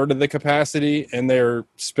like a third of the capacity, and they're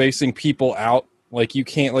spacing people out. Like you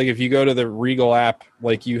can't, like if you go to the Regal app,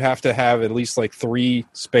 like you have to have at least like 3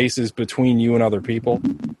 spaces between you and other people.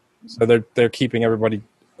 So they're keeping everybody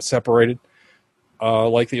separated,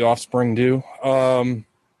 like the Offspring do.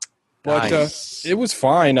 But nice. It was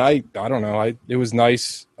fine. I don't know. It was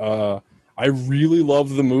nice. I really love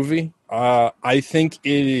the movie. I think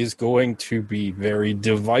it is going to be very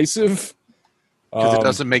divisive. Because it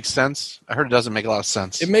doesn't make sense? I heard it doesn't make a lot of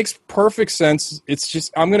sense. It makes perfect sense. It's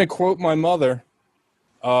just, I'm going to quote my mother.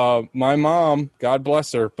 My mom, God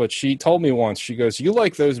bless her, but she told me once, she goes, you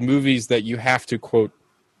like those movies that you have to quote,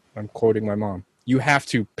 I'm quoting my mom, you have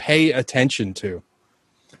to pay attention to.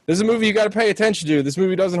 This is a movie you got to pay attention to. This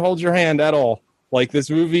movie doesn't hold your hand at all. Like, this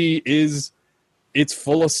movie it's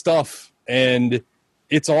full of stuff, and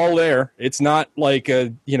it's all there. It's not like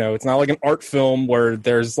it's not like an art film where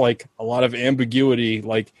there's like a lot of ambiguity.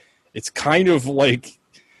 Like, it's kind of like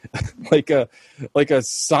a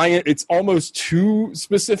science. It's almost too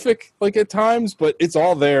specific, like at times, but it's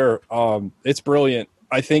all there. It's brilliant.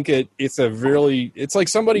 I think it's like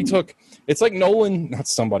somebody took. It's like Nolan, not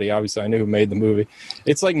somebody. Obviously, I knew who made the movie.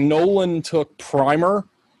 It's like Nolan took Primer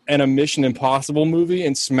and a Mission Impossible movie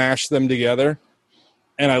and smashed them together.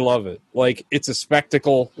 And I love it. Like, it's a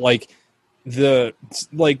spectacle. Like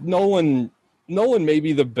Nolan may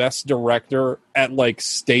be the best director at like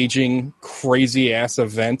staging crazy ass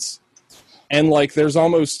events. And like, there's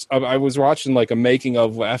almost, I was watching like a making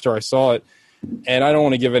of after I saw it, and I don't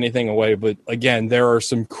want to give anything away, but again, there are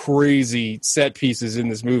some crazy set pieces in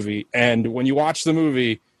this movie. And when you watch the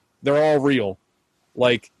movie, they're all real.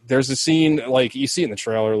 Like, there's a scene, like you see in the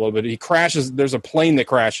trailer a little bit. He crashes. There's a plane that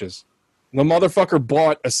crashes. The motherfucker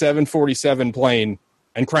bought a 747 plane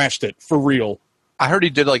and crashed it for real. I heard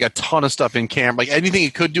he did like a ton of stuff in camera. Like, anything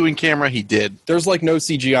he could do in camera, he did. There's like no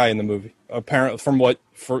CGI in the movie, apparently.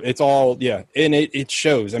 It's all, yeah, and it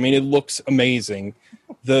shows. I mean, it looks amazing.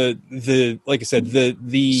 The like I said, the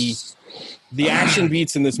action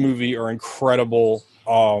beats in this movie are incredible.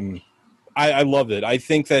 I loved it. I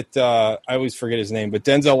think that I always forget his name, but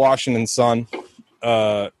Denzel Washington's son,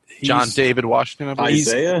 John David Washington, I believe.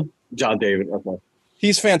 Isaiah? John David. Okay.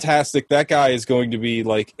 He's fantastic. That guy is going to be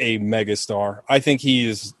like a megastar. I think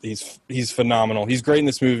he's phenomenal. He's great in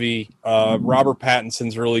this movie. Robert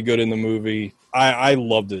Pattinson's really good in the movie. I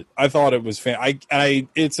loved it. I thought it was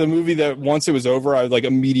it's a movie that once it was over, I like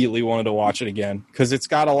immediately wanted to watch it again because it's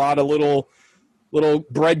got a lot of little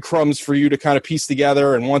breadcrumbs for you to kind of piece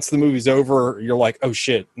together. And once the movie's over, you're like, oh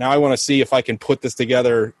shit, now I want to see if I can put this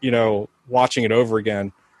together, watching it over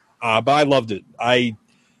again. But I loved it.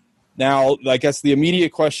 Now, I guess the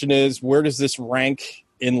immediate question is, where does this rank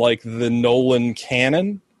in like the Nolan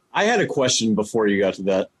canon? I had a question before you got to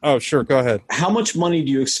that. Oh, sure. Go ahead. How much money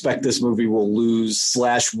do you expect this movie will lose /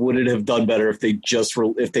 would it have done better if they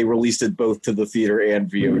if they released it both to the theater and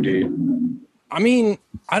VOD? I mean,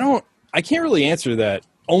 I can't really answer that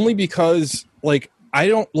only because like, I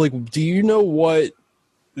don't like, do you know what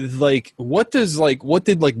did Bloodshot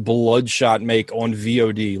make on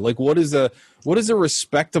VOD? Like, what is a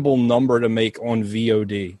respectable number to make on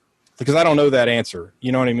VOD? Because I don't know that answer.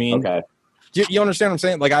 You know what I mean? Okay. You understand what I'm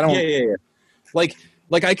saying? Like, I don't. Yeah. Like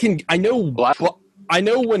I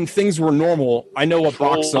know when things were normal. I know what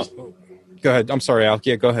box. Go ahead. I'm sorry, Al.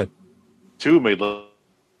 Yeah, go ahead. 2 made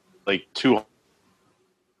like 2.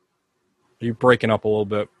 You're breaking up a little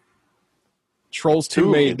bit. Trolls 2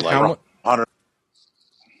 made like how much? 100.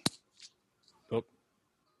 Oh.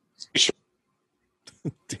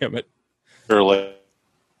 Damn it. Or like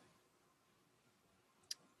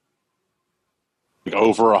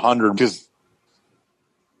over 100 because.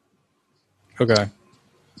 Okay.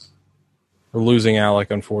 We're losing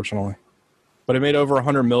Alec, unfortunately. But it made over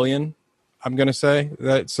 100 million, I'm going to say.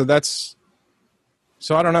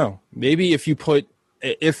 So I don't know. Maybe if you put...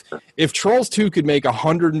 If Trolls 2 could make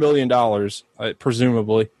 $100 million,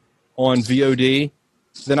 presumably, on VOD,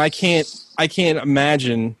 then I can't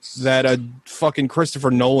imagine that a fucking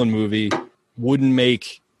Christopher Nolan movie wouldn't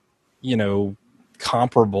make,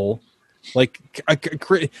 comparable. Like,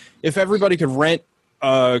 if everybody could rent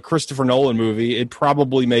a Christopher Nolan movie, it'd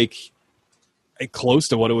probably make close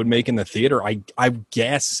to what it would make in the theater. I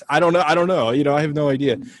guess. I don't know. I have no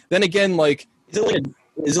idea. Then again, like,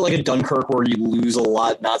 is it like a Dunkirk where you lose a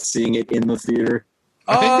lot not seeing it in the theater?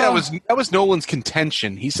 I think that was Nolan's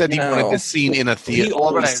contention. He said he wanted this scene in a theater. He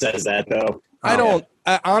always says that, though. I don't.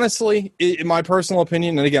 Honestly, in my personal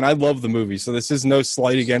opinion, and again, I love the movie, so this is no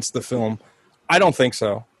slight against the film. I don't think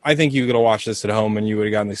so. I think you could have watched this at home and you would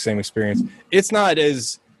have gotten the same experience. It's not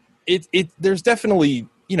as there's definitely,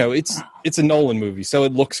 it's a Nolan movie, so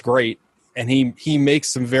it looks great and he makes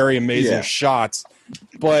some very amazing shots.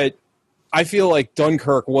 But I feel like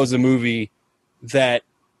Dunkirk was a movie that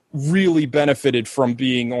really benefited from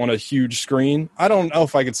being on a huge screen. I don't know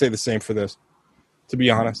if I could say the same for this, to be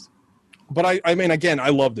honest. But I mean, again, I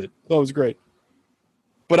loved it. That was great.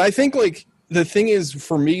 But I think like the thing is,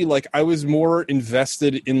 for me, like I was more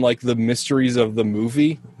invested in like the mysteries of the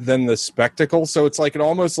movie than the spectacle. So it's like it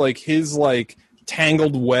almost like his like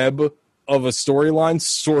tangled web of a storyline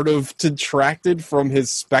sort of detracted from his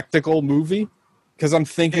spectacle movie. Because I'm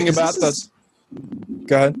thinking about the...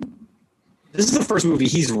 Go ahead. This is the first movie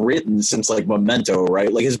he's written since, like, Memento,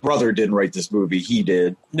 right? Like, his brother didn't write this movie. He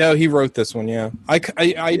did. No, he wrote this one, yeah. I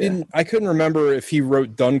couldn't remember if he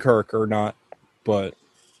wrote Dunkirk or not, but...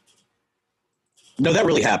 No, that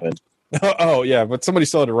really happened. Oh, yeah, but somebody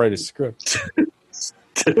still had to write a script.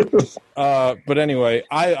 But anyway,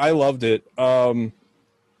 I loved it.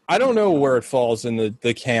 I don't know where it falls in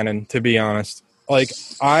the canon, to be honest. Like,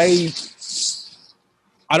 I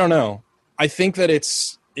don't know. I think that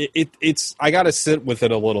it's I got to sit with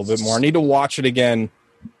it a little bit more. I need to watch it again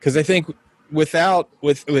because I think with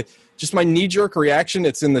just my knee-jerk reaction,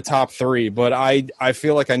 it's in the top 3. But I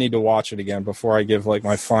feel like I need to watch it again before I give like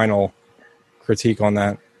my final critique on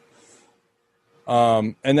that.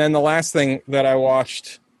 And then the last thing that I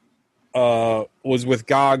watched was with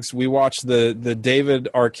Gogs. We watched the David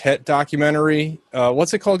Arquette documentary.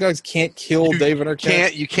 What's it called, Gogs? Can't Kill David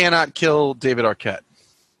Arquette? You cannot kill David Arquette.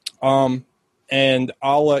 And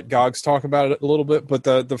I'll let Gogs talk about it a little bit, but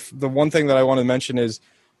the one thing that I want to mention is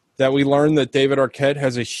that we learned that David Arquette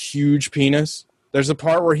has a huge penis. There's a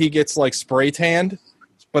part where he gets like spray tanned,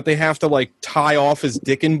 but they have to like tie off his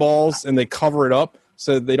dick and balls and they cover it up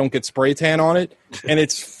so they don't get spray tan on it. And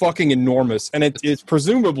it's fucking enormous. And it's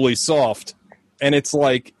presumably soft. And it's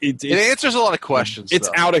like it answers a lot of questions. It's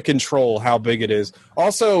out of control how big it is.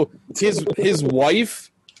 Also, his wife.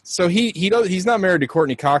 So he's not married to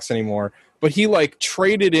Courtney Cox anymore, but he like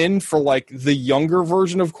traded in for like the younger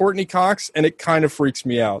version of Courtney Cox, and it kind of freaks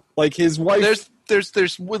me out. Like his wife. There's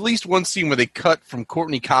at least one scene where they cut from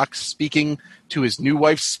Courtney Cox speaking to his new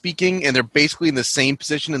wife speaking, and they're basically in the same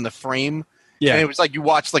position in the frame. Yeah, and it was like you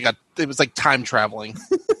watched it was like time traveling.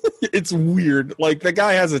 It's weird. Like the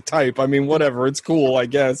guy has a type. I mean, whatever. It's cool, I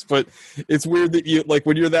guess. But it's weird that you like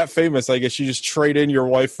when you're that famous. I guess you just trade in your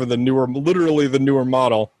wife for literally the newer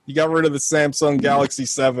model. You got rid of the Samsung Galaxy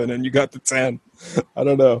 7 and you got the 10. I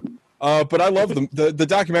don't know. But I love them. The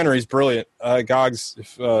documentary is brilliant. Gogs,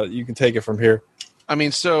 if you can take it from here. I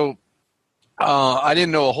mean, so I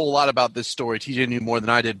didn't know a whole lot about this story. TJ knew more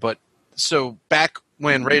than I did. But so back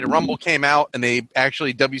when Ready to Rumble came out and they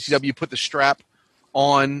actually WCW put the strap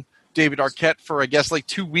on David Arquette for I guess like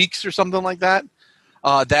 2 weeks or something like that.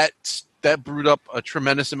 That brewed up a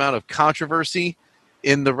tremendous amount of controversy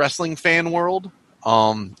in the wrestling fan world,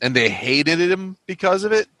 and they hated him because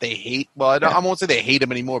of it. I won't say they hate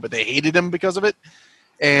him anymore, but they hated him because of it.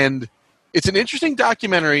 And it's an interesting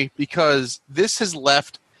documentary because this has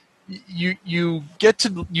left you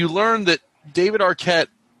learn that David Arquette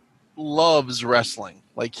loves wrestling,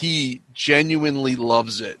 like he genuinely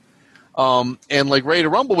loves it. And like Ready to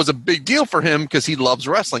Rumble was a big deal for him because he loves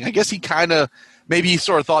wrestling. I guess he maybe he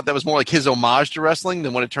sort of thought that was more like his homage to wrestling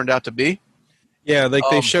than what it turned out to be. Yeah, like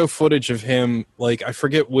they show footage of him, like I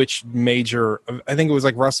forget which major, I think it was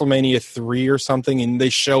like WrestleMania 3 or something, and they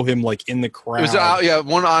show him like in the crowd. It was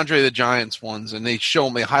one Andre the Giant's ones, and they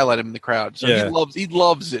highlight him in the crowd. So he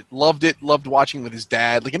loves it, loved watching with his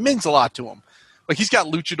dad. Like it means a lot to him. Like he's got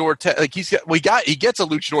luchador, he gets a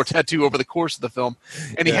luchador tattoo over the course of the film,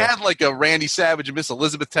 and he had like a Randy Savage and Miss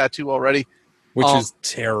Elizabeth tattoo already, which is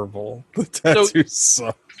terrible. The tattoos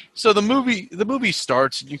suck. So the movie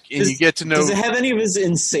starts, and you get to know. Does it have any of his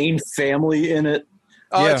insane family in it?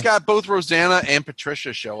 It's got both Rosanna and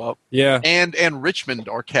Patricia show up. Yeah, and Richmond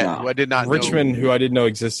Arquette, who I did not know. Richmond, who I didn't know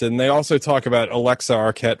existed, and they also talk about Alexa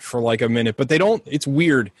Arquette for like a minute, but they don't. It's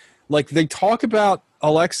weird. Like they talk about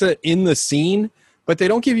Alexa in the scene, but they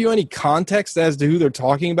don't give you any context as to who they're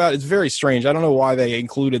talking about. It's very strange. I don't know why they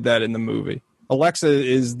included that in the movie. Alexa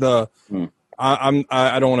is the I don't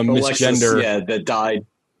want to misgender. Yeah, that died.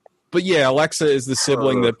 But yeah, Alexa is the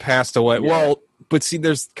sibling that passed away. Yeah. Well, but see,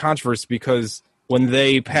 there's controversy because when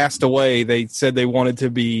they passed away, they said they wanted to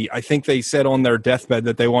be. I think they said on their deathbed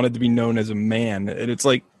that they wanted to be known as a man, and it's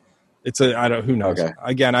like. Who knows? Okay.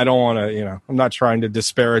 Again, I don't want to, I'm not trying to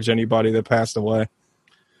disparage anybody that passed away.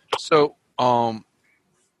 So, the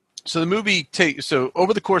movie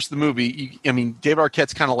over the course of the movie, David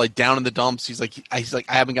Arquette's kind of like down in the dumps. He's like, I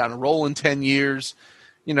haven't gotten a role in 10 years.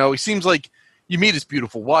 He seems like you meet his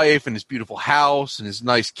beautiful wife and his beautiful house and his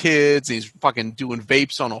nice kids, and he's fucking doing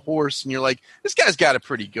vapes on a horse, and you're like, this guy's got it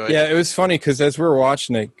pretty good. Yeah, it was funny because as we were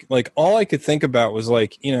watching it, like all I could think about was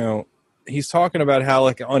like, he's talking about how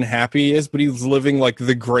like unhappy he is, but he's living like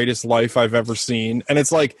the greatest life I've ever seen, and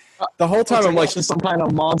it's like the whole time I'm like some kind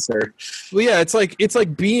of monster. Well, yeah, it's like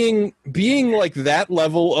being like that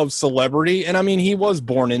level of celebrity, and I mean he was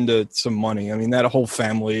born into some money. I mean that whole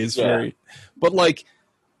family is very, but like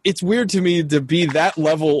it's weird to me to be that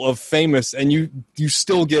level of famous and you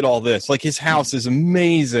still get all this. Like his house is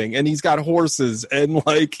amazing and he's got horses and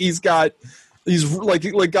like he's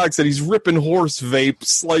like God said, he's ripping horse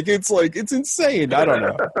vapes. It's insane. I don't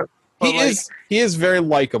know. He is very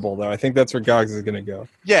likable though. I think that's where Gogs is gonna go.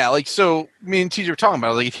 Yeah, like so me and TJ were talking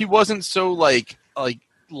about it. Like if he wasn't so like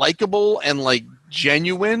likable and like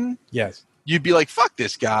genuine, yes, you'd be like, fuck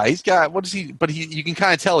this guy. He's got what is he but you can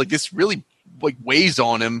kind of tell like this really like weighs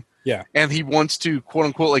on him. Yeah. And he wants to quote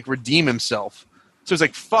unquote like redeem himself. So he's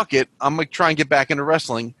like, fuck it, I'm gonna try and get back into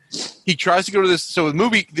wrestling. He tries to go to this so the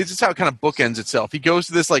movie this is how it kind of bookends itself. He goes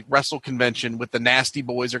to this like wrestle convention with the Nasty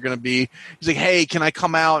Boys are gonna be. He's like, hey, can I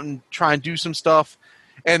come out and try and do some stuff?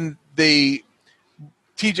 And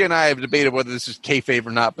TJ and I have debated whether this is kayfabe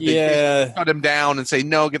or not, but they cut him down and say,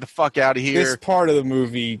 no, get the fuck out of here. This part of the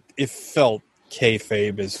movie, it felt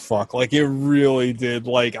kayfabe as fuck. Like it really did.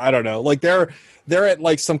 Like I don't know. Like they're at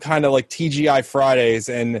like some kind of like TGI Fridays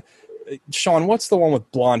and Sean, what's the one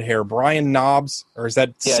with blonde hair? Brian Knobs or is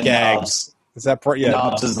that Skaggs? Knobs. Is that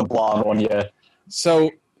Knobs is the blonde one? Yeah.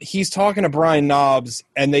 So he's talking to Brian Knobs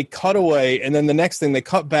and they cut away and then the next thing they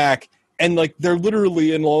cut back and like they're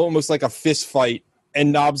literally in almost like a fist fight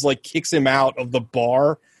and Knobs like kicks him out of the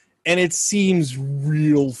bar and it seems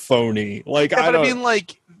real phony. Like I mean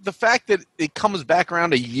like the fact that it comes back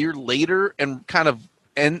around a year later and kind of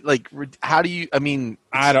and like how do you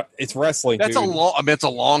it's wrestling. That's dude. It's a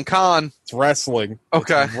long con. It's wrestling.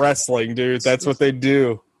 Okay. It's wrestling, dude. That's what they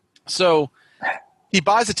do. So he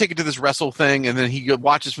buys a ticket to this wrestle thing and then he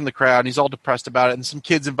watches from the crowd and he's all depressed about it and some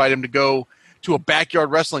kids invite him to go to a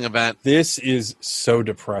backyard wrestling event. This is so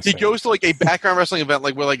depressing. He goes to like a backyard wrestling event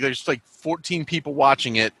like where like there's like 14 people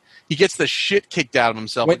watching it. He gets the shit kicked out of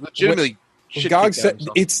himself. Legitimately Gog said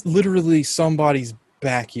it's literally somebody's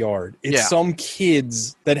backyard. It's some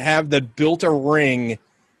kids that built a ring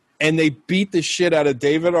and they beat the shit out of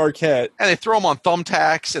David Arquette. And they throw him on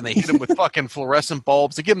thumbtacks and they hit him with fucking fluorescent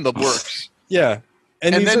bulbs. They give him the works. Yeah.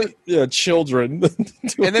 And these are children.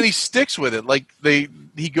 And then he sticks with it. Like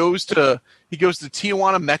he goes to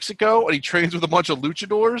Tijuana, Mexico, and he trains with a bunch of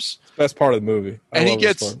luchadors. Best part of the movie. And he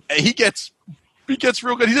gets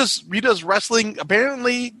real good. He does wrestling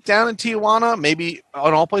apparently down in Tijuana, maybe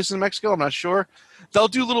on all places in Mexico. I'm not sure. They'll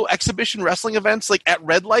do little exhibition wrestling events like at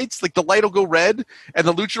red lights. Like the light will go red, and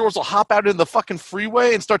the luchadors will hop out in the fucking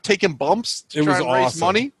freeway and start taking bumps to try and raise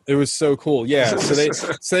money. It was so cool. Yeah.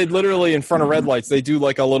 So they literally in front of red lights, they do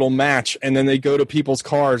like a little match, and then they go to people's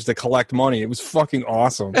cars to collect money. It was fucking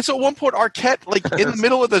awesome. And so at one point, Arquette, like in the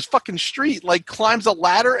middle of this fucking street, like climbs a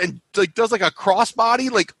ladder and like does like a crossbody,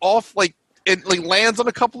 like off like. And like lands on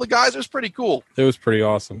a couple of guys. It was pretty cool. It was pretty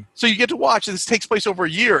awesome. So you get to watch, and this takes place over a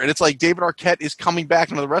year, and it's like David Arquette is coming back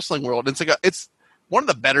into the wrestling world. And it's one of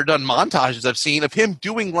the better done montages I've seen of him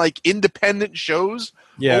doing like independent shows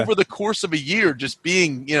over the course of a year, just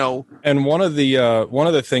being And one of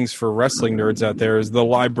the things for wrestling nerds out there is the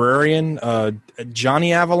librarian,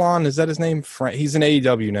 Johnny Avalon. Is that his name? He's in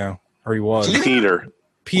AEW now, or he was.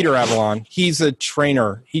 Peter Avalon. He's a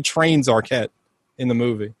trainer. He trains Arquette in the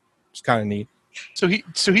movie. It's kind of neat. So he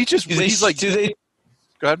just he's like. Do they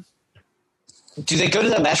go ahead? Do they go to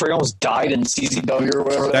that match where he almost died in CZW or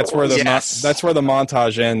whatever? That's where the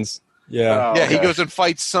montage ends. Yeah, He goes and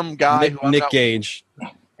fights some guy, Nick Gage,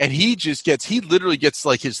 and he literally gets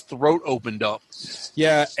like his throat opened up.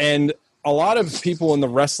 Yeah, and a lot of people in the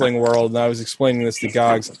wrestling world, and I was explaining this to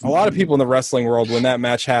Gogs. A lot of people in the wrestling world, when that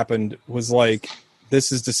match happened, was like,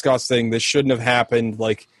 "This is disgusting. This shouldn't have happened."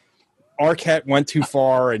 Like. Arquette went too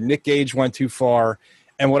far and Nick Gage went too far.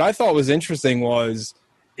 And what I thought was interesting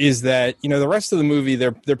is that, the rest of the movie,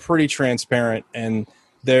 they're pretty transparent. And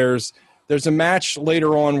there's a match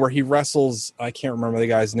later on where he wrestles, I can't remember the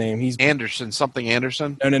guy's name. He's Anderson.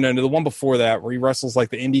 No, the one before that where he wrestles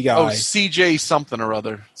like the indie guy. Oh, CJ something or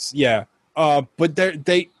other. Yeah. But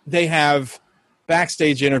they have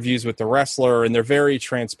backstage interviews with the wrestler and they're very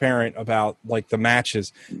transparent about like the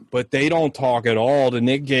matches, but they don't talk at all to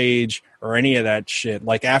Nick Gage or any of that shit.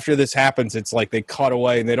 Like after this happens, it's like they cut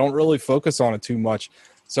away and they don't really focus on it too much.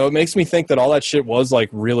 So it makes me think that all that shit was like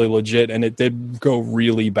really legit and it did go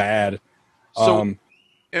really bad. So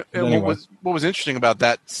anyway. what was interesting about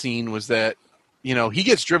that scene was that, he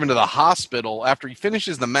gets driven to the hospital after he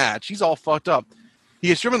finishes the match. He's all fucked up. He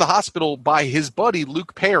gets driven to the hospital by his buddy,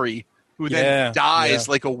 Luke Perry, who then dies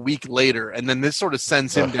like a week later, and then this sort of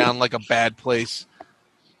sends him down like a bad place.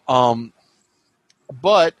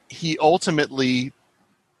 But he ultimately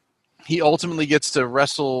gets to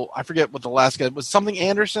wrestle. I forget what the last guy was. Something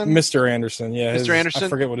Anderson, Mr. Anderson. Yeah, Mr. Anderson. I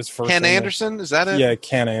forget what his first Ken name Anderson. Is that it? Yeah,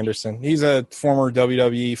 Ken Anderson. He's a former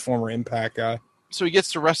WWE, former Impact guy. so he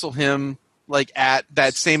gets to wrestle him like at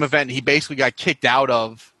that same event he basically got kicked out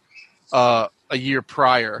of a year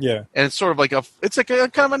prior. Yeah. And it's sort of like it's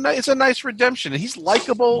a nice redemption. And he's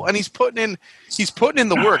likable, and he's putting in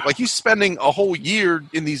the work. Like he's spending a whole year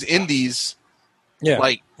in these indies. Yeah.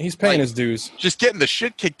 Like he's paying his dues. Just getting the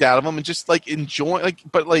shit kicked out of him and just like enjoying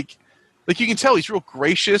like you can tell he's real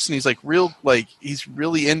gracious, and he's like real like he's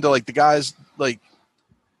really into like the guys like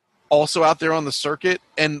also out there on the circuit.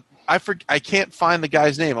 And I can't find the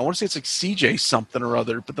guy's name. I want to say it's like CJ something or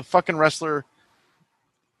other, but the fucking wrestler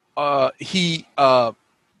they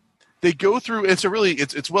go through. It's a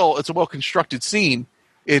well constructed scene.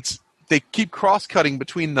 They keep cross cutting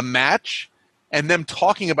between the match and them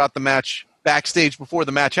talking about the match backstage before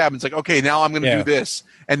the match happens. Like, okay, now I'm going to do this,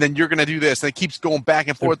 and then you're going to do this, and it keeps going back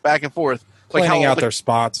and forth, planning out their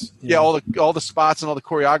spots. Yeah, all the spots and all the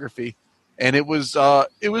choreography, and it was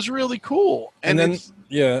really cool. And then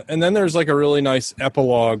there's like a really nice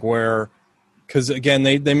epilogue where, because again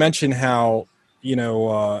they mention how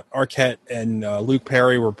Arquette and Luke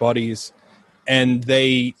Perry were buddies, and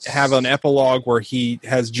they have an epilogue where he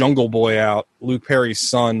has Jungle Boy out, Luke Perry's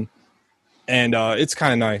son, and it's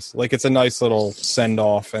kind of nice. Like it's a nice little send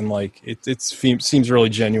off, and like it seems really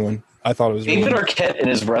genuine. I thought it was. David really Arquette in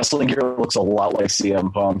his wrestling gear looks a lot like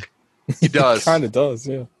CM Punk. He does. Kind of does,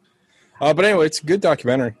 yeah. But anyway, it's a good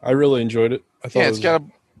documentary. I really enjoyed it. I thought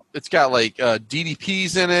it's got like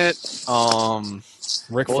DDPs in it.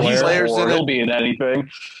 Ric Flair's in it. He'll be in anything.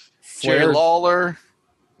 Jerry Lawler.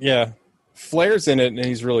 Yeah, Flair's in it, and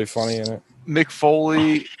he's really funny in it. Mick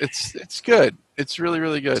Foley. It's good. It's really,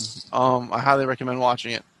 really good. I highly recommend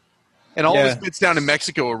watching it. And all his bits down in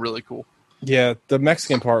Mexico are really cool. Yeah, the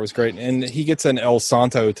Mexican part was great, and he gets an El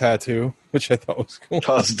Santo tattoo, which I thought was cool.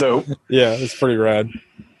 That's dope. Yeah, it's pretty rad.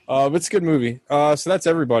 But it's a good movie. So that's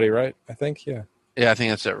everybody, right? I think, yeah. Yeah, I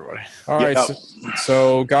think that's everybody. All right,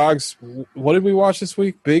 so Gogs, what did we watch this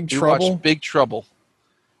week? Big Trouble? Big Trouble.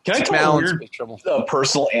 Can I tell a weird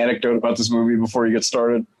personal anecdote about this movie before you get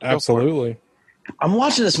started? Absolutely. I'm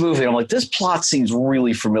watching this movie, and I'm like, this plot seems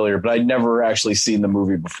really familiar, but I'd never actually seen the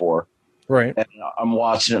movie before. Right. And I'm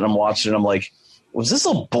watching it, I'm like, was this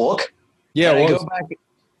a book? Yeah, it was.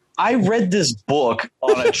 I read this book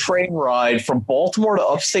on a train ride from Baltimore to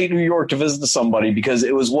upstate New York to visit somebody because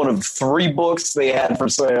it was one of 3 books they had for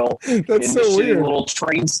sale in so the weird. little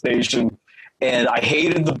train station. And I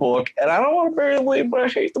hated the book, and I don't want to bury the lead, but I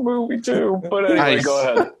hate the movie too. But anyway,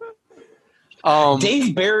 Go ahead.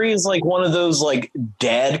 Dave Barry is like one of those like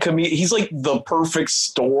dad comedians. He's like the perfect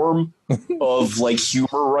storm of like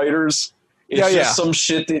humor writers. It's just some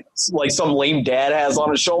shit that like some lame dad has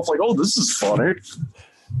on his shelf. Like, oh, this is funny.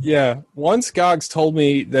 Yeah. Once Gogs told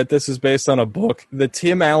me that this is based on a book, the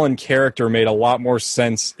Tim Allen character made a lot more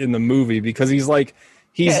sense in the movie because he's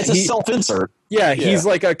it's a self-insert. Yeah, he's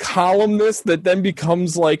like a columnist that then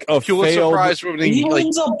becomes like a Pulitzer Prize. He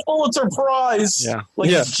wins a Pulitzer Prize. Yeah.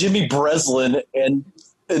 He's Jimmy Breslin, and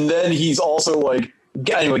then he's also like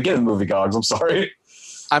anyway, get in the movie, Gogs. I'm sorry.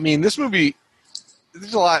 I mean, this movie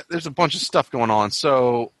there's a bunch of stuff going on.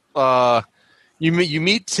 So you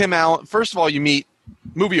meet Tim Allen. First of all,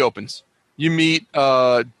 movie opens. You meet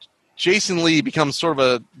Jason Lee becomes sort of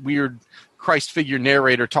a weird Christ figure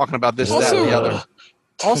narrator talking about this, that, and the other.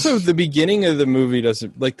 Also, the beginning of the movie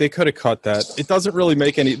doesn't they could have cut that. It doesn't really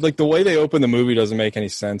make any the way they open the movie doesn't make any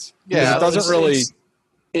sense. Yeah, it doesn't really.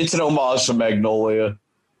 It's an homage to Magnolia.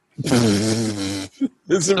 Is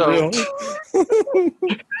it real?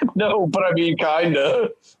 No, but I mean, kinda.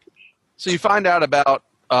 So you find out about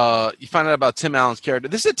Tim Allen's character.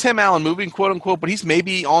 This is a Tim Allen movie, quote unquote, but he's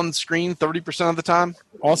maybe on screen 30% of the time.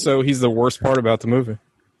 Also, he's the worst part about the movie.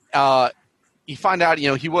 You find out,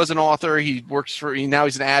 he was an author. He works now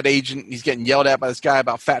he's an ad agent. He's getting yelled at by this guy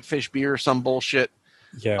about fat fish beer or some bullshit.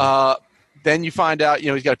 Yeah. Then you find out,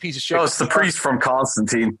 he's got a piece of shit. Oh, it's the priest from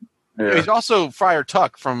Constantine. Yeah. He's also Friar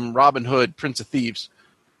Tuck from Robin Hood, Prince of Thieves.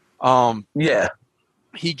 Yeah.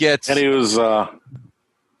 He gets... And he was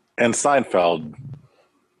in Seinfeld.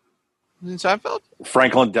 In Seinfeld?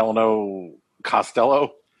 Franklin Delano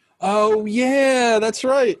Costello. Oh, yeah, that's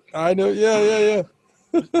right. I know. Yeah.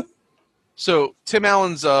 So Tim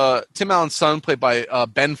Allen's son, played by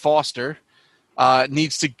Ben Foster,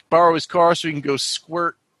 needs to borrow his car so he can go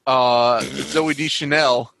squirt Zooey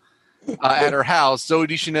Deschanel at her house. Zooey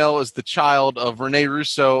Deschanel is the child of Rene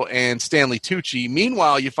Russo and Stanley Tucci.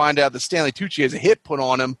 Meanwhile, you find out that Stanley Tucci has a hit put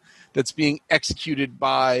on him that's being executed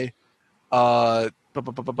by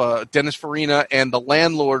Dennis Farina and the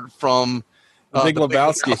landlord from Big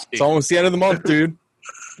Lebowski. It's almost the end of the month, dude.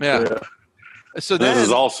 Yeah. So this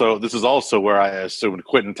is also where I assumed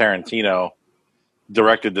Quentin Tarantino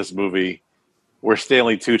directed this movie where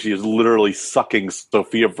Stanley Tucci is literally sucking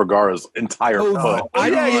Sofia Vergara's entire foot I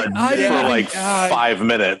didn't for like even, 5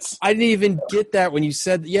 minutes. I didn't even get that when you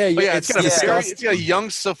said, it's got a young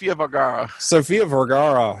Sofia Vergara. Sofia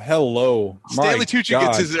Vergara, hello. Stanley Tucci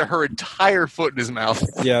gets her entire foot in his mouth.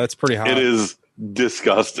 Yeah, that's pretty hot. It is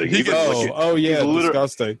disgusting.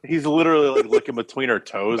 Disgusting. He's literally like looking between her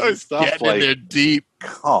toes and stuff. Getting in there deep.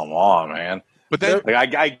 Come on, man. But then,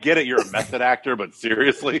 like, I get it. You're a method actor, but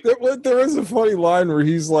seriously, there is a funny line where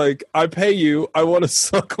he's like, "I pay you. I want to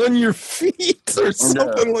suck on your feet," or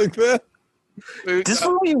something like that. This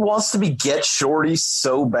movie wants to be Get Shorty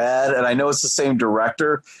so bad, and I know it's the same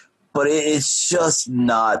director, but it's just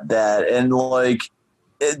not that. And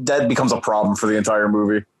that becomes a problem for the entire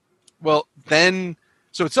movie. Well, then,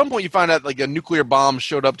 so at some point you find out like a nuclear bomb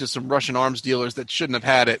showed up to some Russian arms dealers that shouldn't have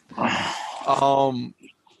had it.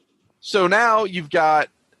 So now you've got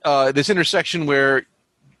this intersection where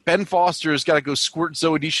Ben Foster's got to go squirt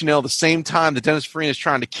Zooey Deschanel the same time that Dennis Farina is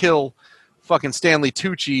trying to kill fucking Stanley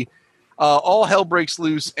Tucci. All hell breaks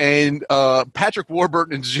loose, and Patrick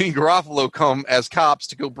Warburton and Jean Garofalo come as cops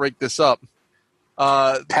to go break this up.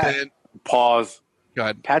 Pause. Go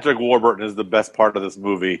ahead. Patrick Warburton is the best part of this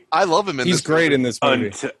movie. I love him in this He's great movie. in this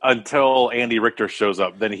movie. Until Andy Richter shows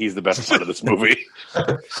up, then he's the best part of this movie.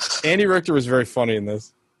 Andy Richter was very funny in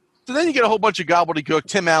this. So then you get a whole bunch of gobbledygook.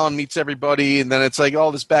 Tim Allen meets everybody, and then it's like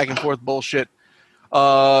all this back and forth bullshit.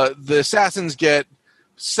 The assassins get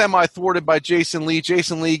semi-thwarted by Jason Lee.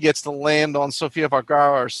 Jason Lee gets to land on Sofia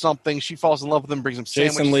Vergara or something. She falls in love with him, brings him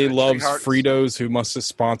sandwiches. Jason Lee loves Fritos, who must have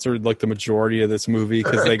sponsored like the majority of this movie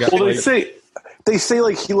because they got. Well, they say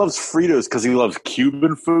like he loves Fritos because he loves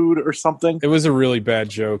Cuban food or something. It was a really bad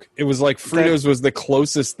joke. It was like Fritos was the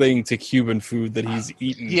closest thing to Cuban food that he's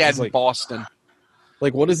eaten. He had in like, Boston.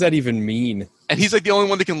 Like, what does that even mean? And he's like the only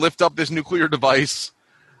one that can lift up this nuclear device.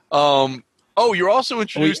 You're also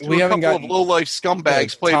introduced to a couple of low-life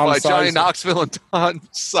scumbags played by Johnny Knoxville and Tom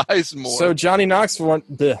Sizemore. So Johnny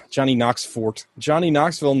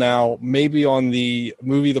Knoxville now maybe on the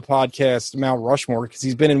movie, the podcast, Mount Rushmore, because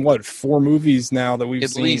he's been in, 4 movies now that we've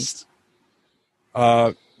seen? At least.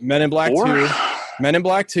 Men in Black 2. Men in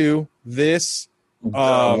Black 2. This.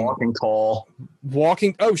 Walking Tall.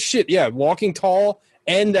 Walking Tall.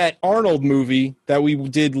 And that Arnold movie that we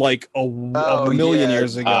did like a million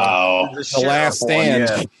years ago. The Last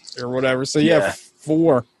Stand or whatever. So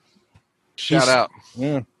 4. Shout out.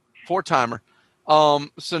 Yeah. 4-timer.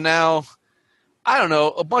 So now, I don't know,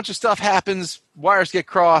 a bunch of stuff happens. Wires get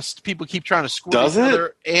crossed. People keep trying to squirt each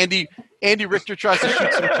other. Andy Richter tries to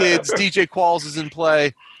shoot some kids. DJ Qualls is in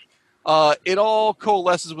play. It all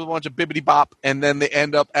coalesces with a bunch of bibbity bop, and then they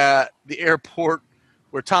end up at the airport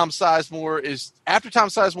where Tom Sizemore is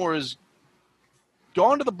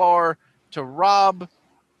gone to the bar to rob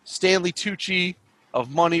Stanley Tucci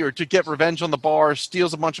of money or to get revenge on the bar,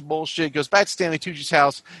 steals a bunch of bullshit, goes back to Stanley Tucci's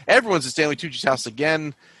house. Everyone's at Stanley Tucci's house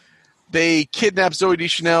again. They kidnap Zooey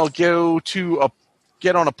Deschanel,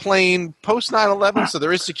 get on a plane post 9/11, so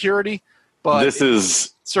there is security, but this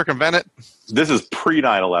is circumvent it. This is pre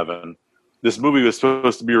 9/11. This movie was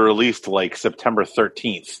supposed to be released like September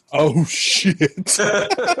 13th. Oh shit!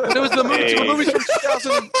 But it was the movies from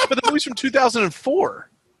 2000. But the movies from 2004.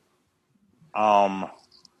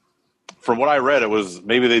 From what I read, it was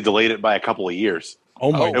maybe they delayed it by a couple of years.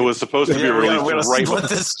 Oh my! It was supposed to be released Let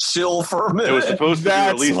this chill for a minute. It was supposed to be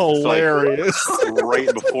released hilarious.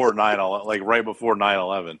 right before 9/11, like right before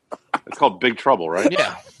 9/11. It's called Big Trouble, right?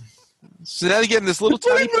 Yeah. So now they get in this little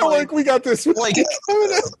tiny plane. Like we got this. Like,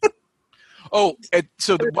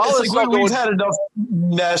 so while it's like we've had enough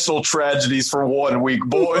national tragedies for 1 week,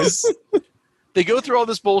 boys. They go through all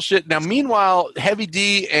this bullshit. Now, meanwhile, Heavy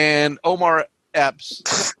D and Omar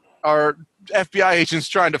Epps are FBI agents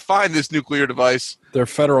trying to find this nuclear device. They're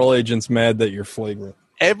federal agents mad that you're flagrant.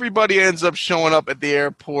 Everybody ends up showing up at the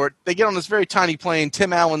airport. They get on this very tiny plane.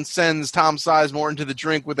 Tim Allen sends Tom Sizemore into the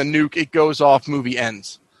drink with a nuke. It goes off. Movie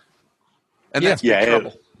ends. And that's Big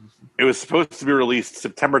Trouble. It was supposed to be released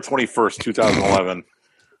September 21st, 2011.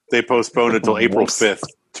 They postponed it until April 5th,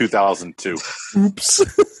 2002. Oops.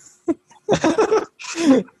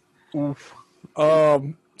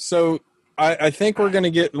 So I think we're going to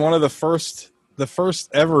get one of the first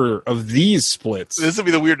ever of these splits. This will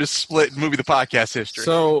be the weirdest split in movie the podcast history.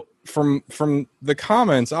 So from the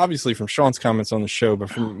comments, obviously from Sean's comments on the show, but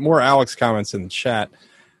from more Alex comments in the chat,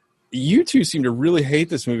 you two seem to really hate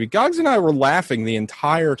this movie. Gogs and I were laughing the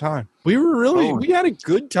entire time. We had a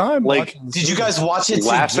good time watching this Did you movie. guys watch it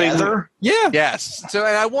together? Yeah. Yes. So,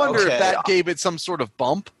 and I wonder if that gave it some sort of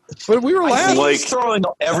bump. But we were laughing. Like throwing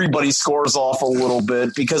everybody's scores off a little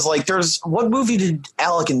bit because, like, what movie did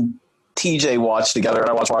Alec and TJ watched together, and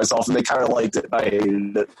I watched by myself, and they kind of liked it. I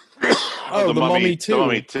hated it. Oh, the Mummy 2. The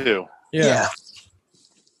Mummy 2. Yeah.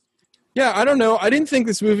 Yeah, I don't know. I didn't think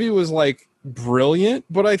this movie was, like, brilliant,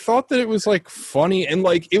 but I thought that it was, like, funny. And,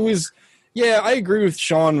 like, it was... Yeah, I agree with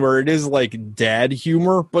Sean where it is, like, dad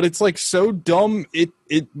humor, but it's, like, so dumb, it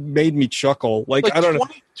made me chuckle. Like I don't know.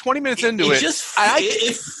 20 minutes into it.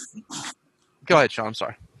 Go ahead, Sean. I'm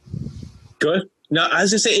sorry. Go ahead. No, I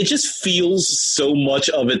was going to say, it just feels so much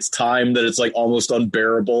of its time that it's, like, almost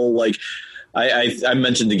unbearable. Like, I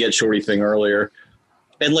mentioned the Get Shorty thing earlier.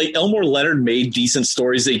 And, like, Elmore Leonard made decent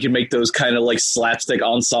stories that you can make those kind of, like, slapstick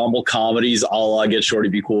ensemble comedies a la Get Shorty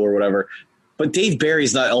Be Cool or whatever. But Dave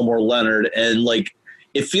Barry's not Elmore Leonard. And, like,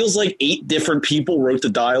 it feels like 8 different people wrote the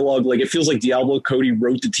dialogue. Like, it feels like Diablo Cody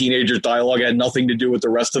wrote the teenager's dialogue. It had nothing to do with the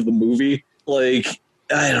rest of the movie. Like,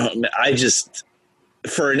 I just,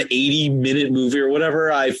 for an 80-minute movie or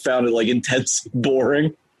whatever, I found it, like, intense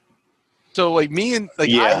boring. So, like, me and like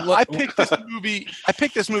I picked this movie. I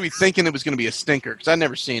picked this movie thinking it was going to be a stinker because I'd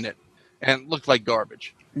never seen it, and it looked like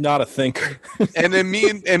garbage. Not a thinker. And then me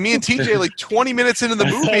and TJ, like 20 minutes into the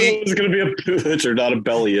movie, it was going to be a poo itcher, not a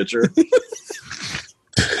belly itcher.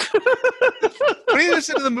 20 minutes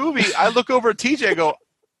into the movie, I look over at TJ and go,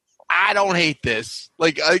 I don't hate this.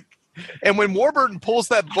 And when Warburton pulls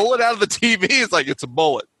that bullet out of the TV, it's like it's a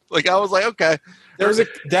bullet. Like I was like, okay.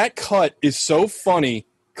 That cut is so funny.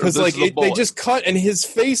 Because like they just cut and his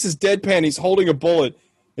face is deadpan. He's holding a bullet.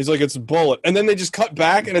 He's like, it's a bullet. And then they just cut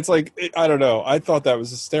back and it's like, I don't know. I thought that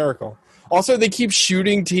was hysterical. Also, they keep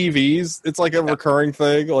shooting TVs. It's like a recurring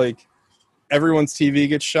thing. Like everyone's TV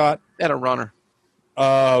gets shot. At a runner.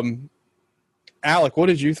 Alec, what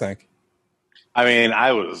did you think? I mean,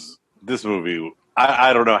 this movie,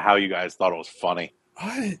 I don't know how you guys thought it was funny.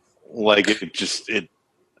 Like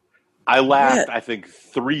I laughed, I think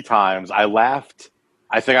 3 times.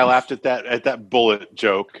 I think I laughed at that bullet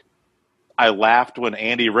joke. I laughed when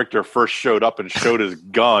Andy Richter first showed up and showed his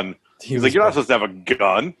gun. He's like, "You're not supposed to have a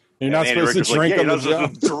gun. You're not supposed to drink. You're not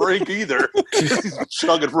supposed to drink either."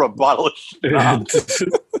 Chugging from a bottle of schnapps.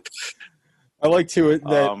 I like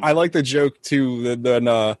I like the joke too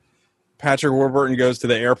that Patrick Warburton goes to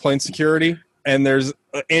the airplane security and there's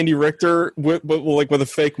Andy Richter with a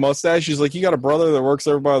fake mustache. He's like, "You got a brother that works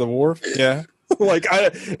over by the wharf?" Yeah. Like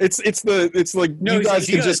it's like no, you guys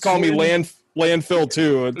can just call me landfill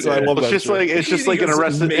too. I love that. It's just like in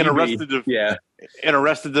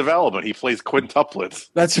Arrested Development. He plays quintuplets.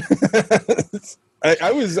 That's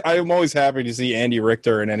I'm always happy to see Andy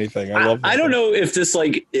Richter in anything. I don't know if this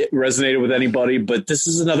it resonated with anybody, but this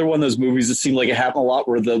is another one of those movies that seemed like it happened a lot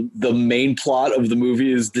where the main plot of the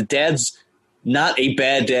movie is the dad's not a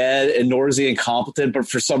bad dad, and nor is he incompetent, but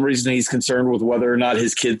for some reason he's concerned with whether or not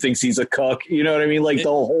his kid thinks he's a cuck. You know what I mean? Like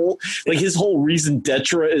his whole reason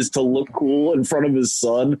d'etre is to look cool in front of his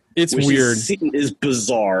son. It's weird. Is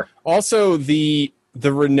bizarre. Also, the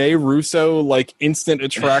Rene Russo instant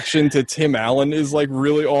attraction to Tim Allen is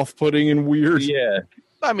really off-putting and weird. Yeah.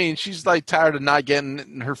 I mean, she's tired of not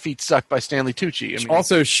getting her feet sucked by Stanley Tucci. I mean,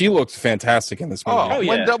 also, she looked fantastic in this movie. Oh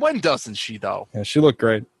yeah. When doesn't she though? Yeah, she looked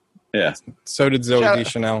great. Yeah. So did Zoe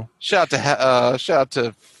Deschanel. Shout out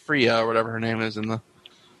to Freya or whatever her name is in the.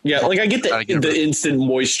 Yeah, I get the instant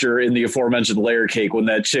moisture in the aforementioned layer cake when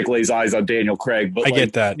that chick lays eyes on Daniel Craig. But I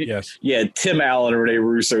get that. Yes. Yeah, Tim Allen and Rene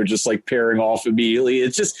Russo just pairing off immediately.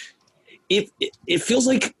 It's just it feels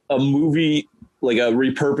like a movie, like a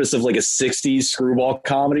repurpose of a 60s screwball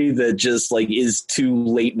comedy that just is too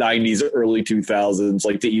late 90s, early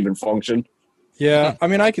 2000s to even function. Yeah, I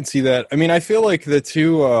mean, I can see that. I mean, I feel like the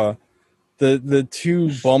two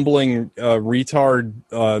bumbling retard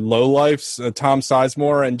lowlifes, Tom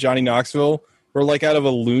Sizemore and Johnny Knoxville, were out of a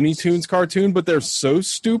Looney Tunes cartoon, but they're so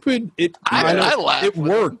stupid. I laughed. It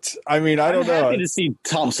worked. I mean, I don't know. I'm happy to see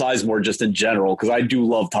Tom Sizemore just in general because I do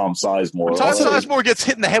love Tom Sizemore. When Tom Sizemore gets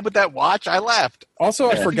hit in the head with that watch, I laughed. Also,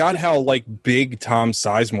 I forgot how big Tom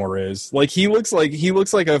Sizemore is. He looks like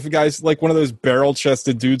a guy's one of those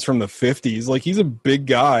barrel-chested dudes from the 50s. He's a big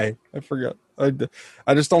guy. I forgot.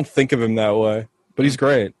 I just don't think of him that way. But he's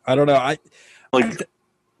great. I don't know.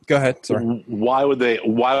 Go ahead. Sorry. Why would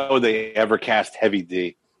they ever cast Heavy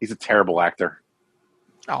D? He's a terrible actor.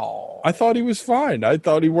 Oh, I thought he was fine. I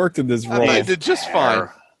thought he worked in this role. He did just fine.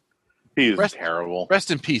 He's terrible.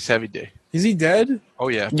 Rest in peace, Heavy D. Is he dead? Oh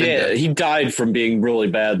yeah. Yeah, dead. He died from being really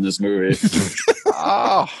bad in this movie.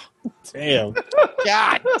 Oh, damn.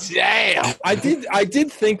 God damn. I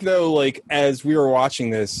did think though, as we were watching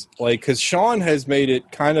this, because Sean has made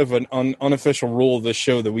it kind of an unofficial rule of this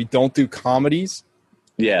show that we don't do comedies.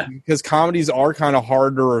 Yeah. Because comedies are kind of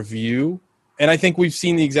hard to review. And I think we've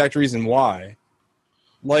seen the exact reason why.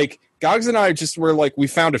 Gogs and I just were like, we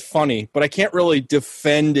found it funny, but I can't really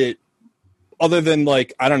defend it other than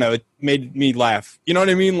like, I don't know, it made me laugh. You know what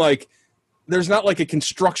I mean? Like, there's not like a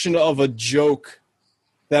construction of a joke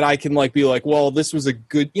that I can like be like, well, this was a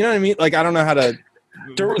good, you know what I mean? Like, I don't know how to.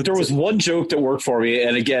 There was one joke that worked for me,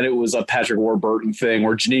 and again, it was a Patrick Warburton thing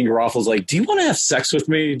where Janine Garofalo's like, "Do you want to have sex with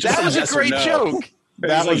me?" That was a great joke.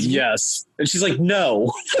 That was yes, and she's like,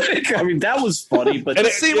 "No." I mean, that was funny, but the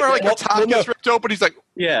scene where like the top gets ripped open, he's like,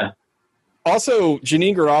 "Yeah." Also,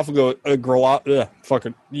 Janine Garofalo,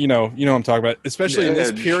 fucking, you know what I'm talking about. Especially in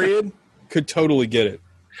this period, could totally get it.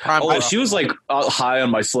 She was like high on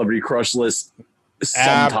my celebrity crush list.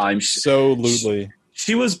 Sometimes, absolutely.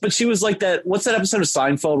 She was like that. What's that episode of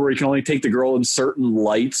Seinfeld where you can only take the girl in certain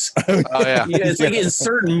lights? Oh yeah, it's like in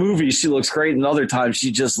certain movies she looks great, and other times she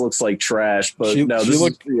just looks like trash. But she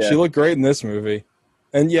looked great in this movie.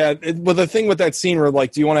 And but the thing with that scene where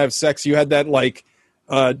like, do you want to have sex? You had that like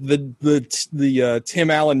the Tim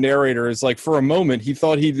Allen narrator is like, for a moment he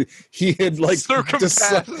thought he had like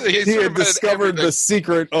he had discovered the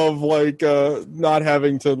secret of like not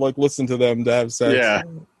having to like listen to them to have sex.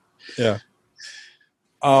 Yeah.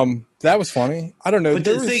 That was funny. I don't know.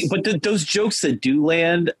 But those jokes that do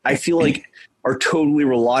land, I feel like are totally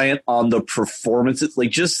reliant on the performances.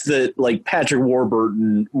 Like just that, like Patrick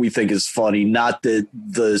Warburton, we think is funny, not that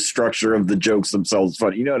the structure of the jokes themselves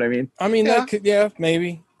funny. You know what I mean? I mean, that could,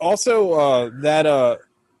 maybe. Also,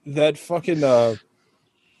 that fucking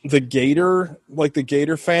the Gator, like the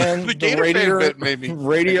Gator fan, the Gator radio, fan bit maybe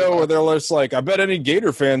radio, where they're just like, I bet any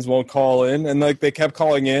Gator fans won't call in, and like they kept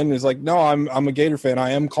calling in. It's like, no, I'm a Gator fan. I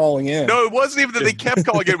am calling in. No, it wasn't even that they kept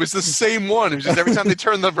calling in. It was the same one. It was just every time they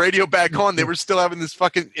turned the radio back on, they were still having this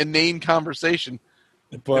fucking inane conversation.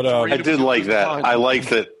 But I did like that. I liked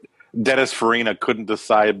that Dennis Farina couldn't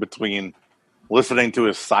decide between listening to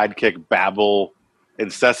his sidekick babble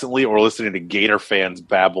incessantly or listening to Gator fans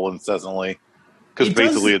babble incessantly. Because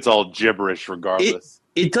basically it's all gibberish regardless.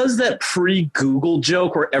 It does that pre-Google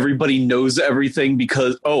joke where everybody knows everything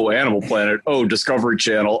because, Animal Planet, Discovery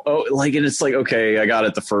Channel, and it's like, okay, I got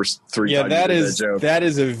it the first 3 times. Yeah, that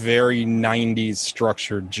is a very 90s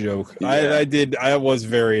structured joke. Yeah. I was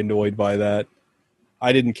very annoyed by that.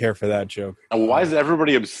 I didn't care for that joke. And why is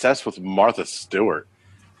everybody obsessed with Martha Stewart?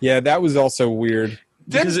 Yeah, that was also weird.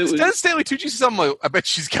 Dennis Stanley Tucci said, like, I bet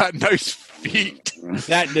she's got nice feet.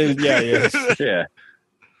 That dude, yeah.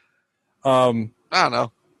 I don't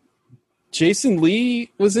know. Jason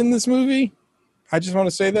Lee was in this movie. I just want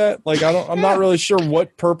to say that. Like, I'm not really sure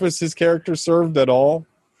what purpose his character served at all.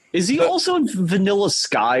 Is he also in Vanilla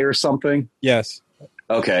Sky or something? Yes.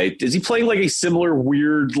 Okay. Is he playing like a similar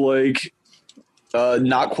weird, like,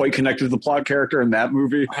 not quite connected to the plot character in that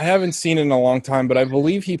movie? I haven't seen it in a long time, but I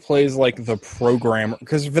believe he plays like the programmer,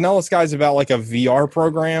 because Vanilla Sky is about like a VR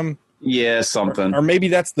program. Yeah, something. Or maybe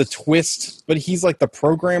that's the twist, but he's like the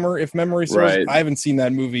programmer, if memory serves. Right. I haven't seen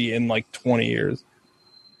that movie in like 20 years.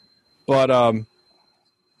 But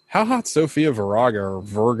how hot Sofia Vergara, or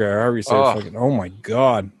Verga, however you say it, fucking, oh my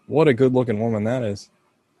god, what a good looking woman that is.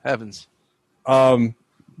 Heavens.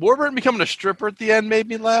 Warburton becoming a stripper at the end made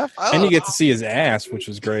me laugh. And you get to see his ass, which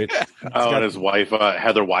was great. And his wife,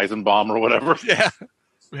 Heather Weisenbaum or whatever. Yeah.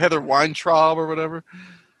 Heather Weintraub or whatever.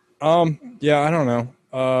 Yeah, I don't know.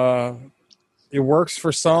 It works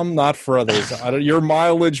for some, not for others. Your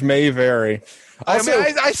mileage may vary. Also,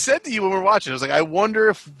 I said to you when we were watching, I was like, I wonder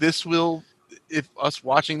if us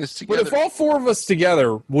watching this together. But if all four of us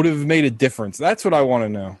together would have made a difference, that's what I want to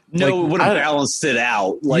know. No, like, it would have balanced it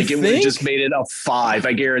out. Like, it would have just made it a 5,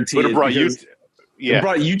 I guarantee. It would have brought you. Yeah. It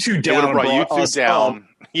brought you two down. It would have brought you two down.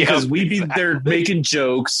 Because we'd be there making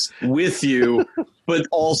jokes with you, but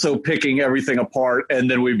also picking everything apart, and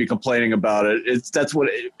then we'd be complaining about it. It's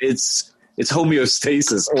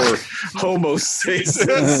homeostasis or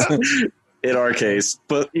homostasis in our case.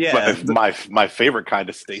 But yeah, my favorite kind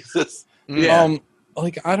of stasis. Yeah.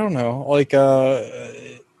 Like, I don't know. Like,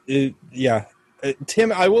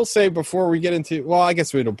 Tim, I will say before we get into, well, I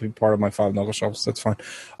guess it'll be part of my 5 knuckle shuffles. That's fine.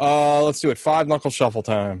 Let's do it. 5 knuckle shuffle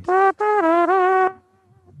time.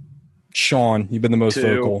 Sean, you've been the most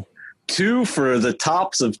vocal. 2 for the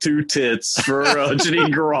tops of 2 tits for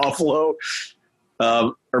Janine Garofalo.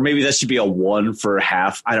 Or maybe that should be a 1 for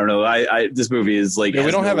half. I don't know. This movie is like, we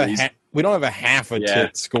don't have a half a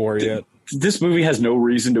tit score yet. This movie has no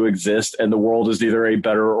reason to exist, and the world is neither a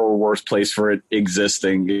better or worse place for it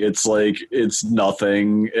existing. It's like, it's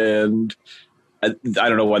nothing, and I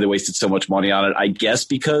don't know why they wasted so much money on it. I guess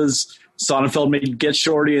because Sonnenfeld made Get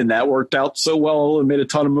Shorty, and that worked out so well and made a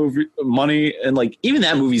ton of money. And like, even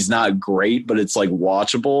that movie's not great, but it's like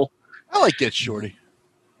watchable. I like Get Shorty.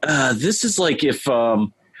 This is like if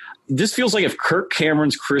this feels like if Kirk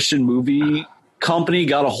Cameron's Christian movie company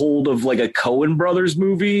got a hold of like a Coen Brothers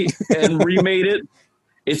movie and remade it.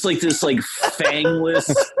 It's like this like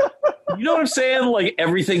fangless. You know what I'm saying? Like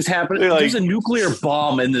everything's happening. Like, there's a nuclear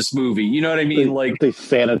bomb in this movie. You know what I mean? Like they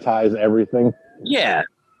sanitize everything. Yeah.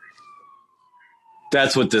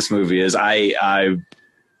 That's what this movie is.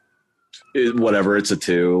 Whatever. It's a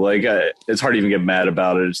 2. Like it's hard to even get mad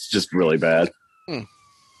about it. It's just really bad. All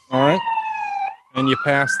right. And you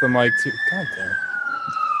pass the mic to God damn.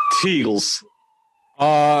 Teagles.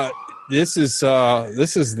 This is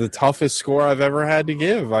the toughest score I've ever had to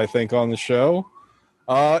give, I think, on the show.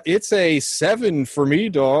 It's a 7 for me,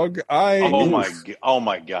 dog. Oh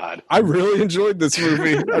my god! I really enjoyed this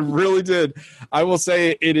movie. I really did. I will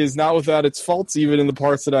say it is not without its faults, even in the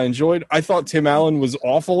parts that I enjoyed. I thought Tim Allen was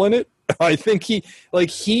awful in it. I think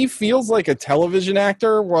he feels like a television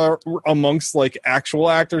actor amongst like actual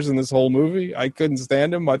actors in this whole movie. I couldn't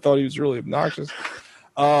stand him. I thought he was really obnoxious.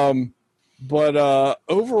 But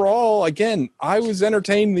overall, again, I was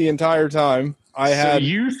entertained the entire time. So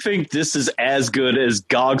you think this is as good as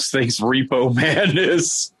Gogs thinks Repo Man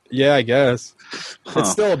is? Yeah, I guess. It's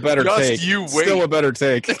still a better Just take. you wait. Still a better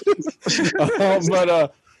take.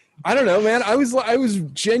 But I don't know, man. I was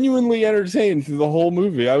genuinely entertained through the whole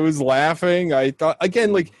movie. I was laughing. I thought,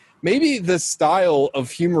 again, like maybe the style of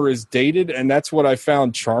humor is dated, and that's what I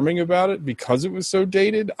found charming about it because it was so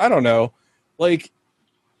dated. I don't know. Like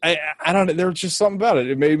I don't know. There was just something about it.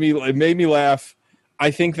 It made me laugh. I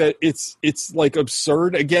think that it's like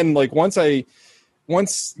absurd. Again, like once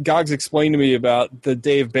Gogs explained to me about the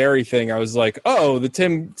Dave Barry thing, I was like, oh, the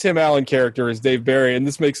Tim Allen character is Dave Barry, and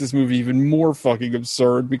this makes this movie even more fucking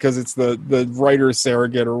absurd because it's the writer's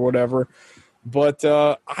surrogate or whatever. But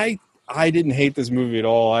I didn't hate this movie at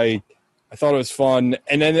all. I thought it was fun,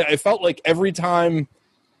 and then I felt like every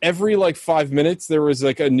 5 minutes there was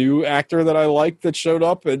like a new actor that I liked that showed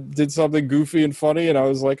up and did something goofy and funny, and I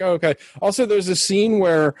was like, oh, okay. Also, there's a scene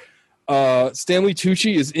where Stanley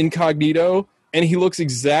Tucci is incognito, and he looks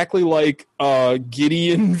exactly like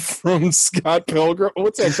Gideon from Scott Pilgrim.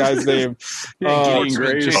 What's that guy's name? Gideon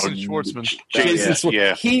Graves. Jason Schwartzman.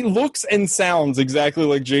 Yeah. He looks and sounds exactly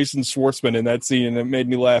like Jason Schwartzman in that scene, and it made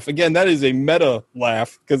me laugh. Again, that is a meta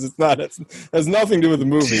laugh because it has nothing to do with the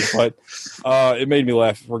movie, but it made me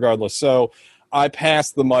laugh regardless. So I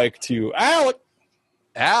passed the mic to Alec.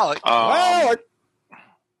 Alec.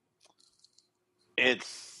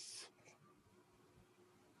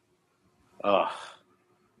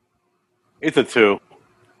 It's a 2.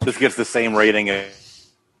 This gets the same rating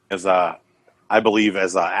as I believe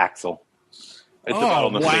as Axel. It's about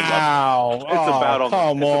on the same level.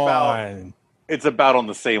 It's about on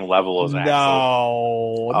the same level as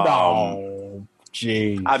Axel. No.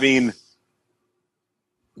 Jeez. I mean,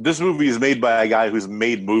 this movie is made by a guy who's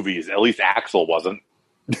made movies. At least Axel wasn't.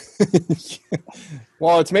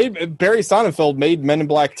 Well, it's made. Barry Sonnenfeld made Men in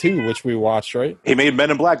Black 2, which we watched, right? He made Men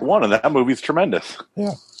in Black 1, and that movie's tremendous.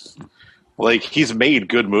 Yeah. Like, he's made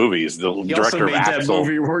good movies. The He director also made of that Axel.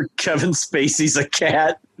 movie where Kevin Spacey's a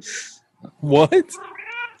cat. What?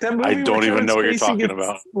 That movie I don't where even Kevin know what you're Spacey talking gets,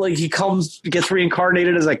 about. Like, gets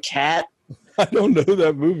reincarnated as a cat. I don't know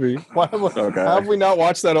that movie. How have we not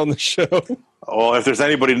watched that on the show? Well, if there's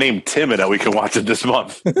anybody named Tim in it, we can watch it this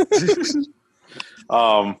month.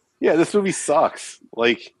 Yeah, this movie sucks.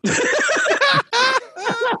 Like,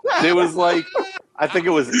 it was like, I think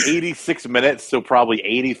it was 86 minutes, so probably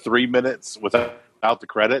 83 minutes without the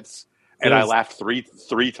credits, and I laughed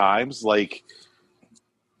three times. Like,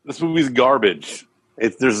 this movie's garbage.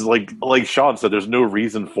 There's like Sean said, there's no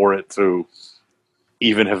reason for it to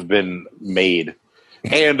even have been made,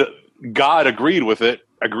 and God agrees with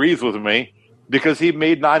me because he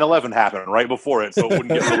made 9/11 happen right before it, so it wouldn't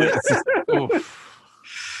get released.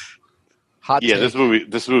 Hot take.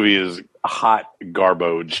 This movie is hot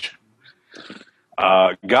garbage.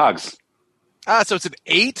 Gogs. So it's an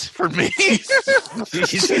 8 for me.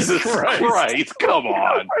 Jesus Christ! Come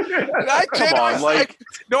on,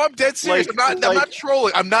 no, I'm dead serious. I'm not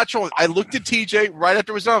trolling. I looked at TJ right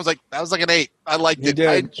after it was done. I was like, that was like an 8. I liked it.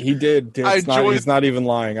 He did. He's not even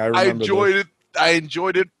lying. I enjoyed it. I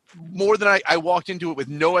enjoyed it more than I walked into it with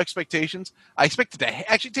no expectations. I expected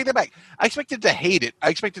to actually take that back. I expected to hate it. I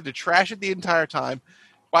expected to trash it the entire time.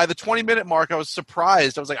 By the 20-minute mark, I was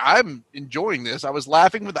surprised. I was like, I'm enjoying this. I was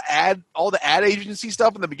laughing with all the ad agency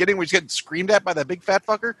stuff in the beginning where he's getting screamed at by that big fat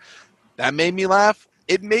fucker. That made me laugh.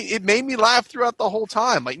 It made me laugh throughout the whole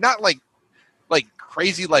time. Like, not like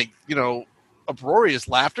crazy, uproarious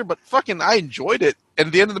laughter, but fucking I enjoyed it. And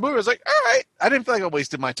at the end of the movie, I was like, all right. I didn't feel like I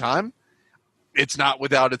wasted my time. it's not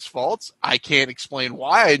without its faults. I can't explain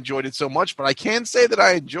why I enjoyed it so much, but I can say that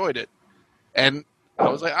I enjoyed it. And I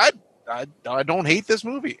was like, I don't hate this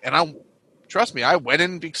movie. And trust me, I went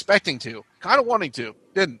in expecting to, kind of wanting to.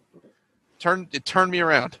 Didn't. It turned me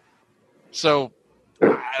around. So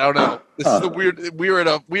I don't know. This is the weird. We are at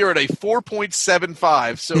a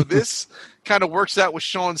 4.75. So this kind of works out with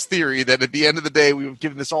Sean's theory that at the end of the day, we were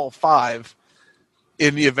giving this all 5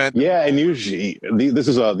 in the event. Yeah, and usually these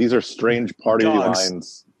are strange party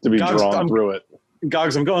lines to be drawn through it.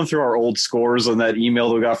 Gogs, I'm going through our old scores on that email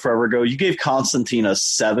that we got forever ago. You gave Constantine a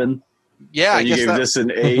 7. Yeah, you gave this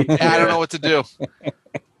an 8. I don't know what to do.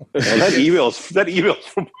 Well, that email's from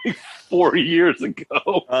like 4 years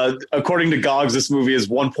ago. According to Gogs, this movie is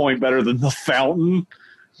 1 point better than The Fountain.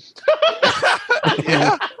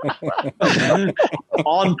 Yeah.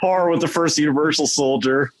 On par with the first Universal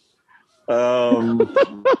Soldier. Yeah.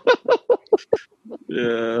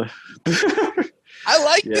 I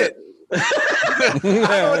liked it.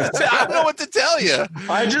 I don't know what to tell you.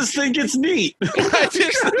 I just think it's neat.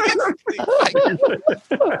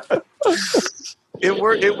 It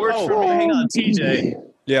worked for me. Hang on, TJ.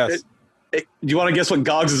 Yes. Do you want to guess what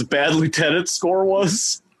Gogs' Bad Lieutenant score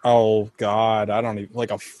was? Oh God, I don't even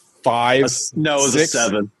like a 5. No, it was 6? a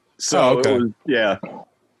 7. So okay. it was, yeah.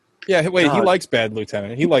 Yeah, wait, he likes Bad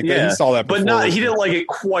Lieutenant. He liked it. He saw that before. But he didn't like it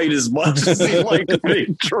quite as much as he liked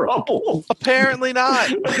Big Trouble. Apparently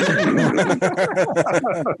not.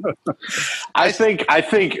 I think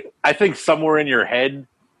somewhere in your head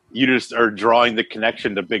you just are drawing the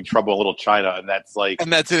connection to Big Trouble in Little China, and that's it.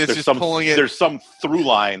 It's just pulling it. There's some through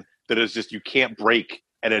line that is just you can't break,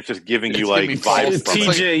 and it's just giving you like vibes from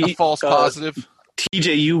TJ, a false positive.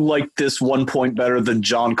 TJ, you liked this 1 point better than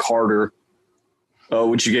John Carter,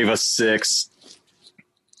 which you gave us 6.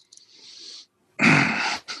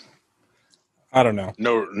 I don't know.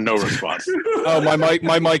 No response. Oh,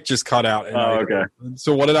 my mic just cut out. Okay.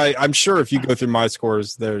 So what did I'm sure if you go through my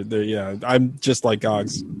scores, they're yeah. I'm just like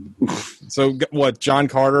Gogs. So what? John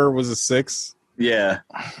Carter was a 6. Yeah.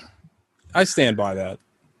 I stand by that.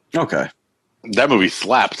 Okay. That movie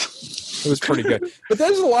slapped. It was pretty good. But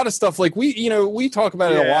there's a lot of stuff like we talk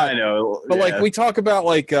about it a lot. I know. But like we talk about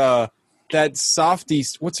like that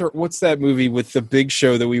softies. What's that movie with the Big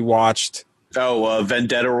Show that we watched? Oh,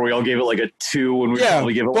 Vendetta, where we all gave it like a 2, and we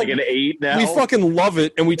probably give it like an 8 now. We fucking love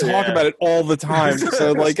it, and we talk about it all the time.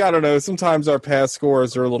 So, like, I don't know. Sometimes our past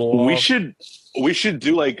scores are a little off. We should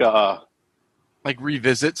do like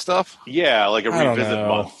revisit stuff. Yeah, like a revisit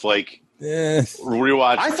month. Like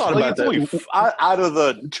rewatch. I thought about that. Out of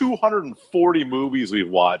the 240 movies we've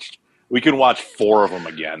watched, we can watch 4 of them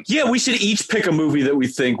again. Yeah, we should each pick a movie that we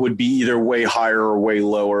think would be either way higher or way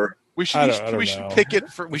lower. We should pick it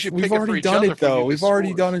for. We've already done it though. We've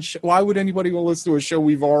already done it. Why would anybody want to listen to a show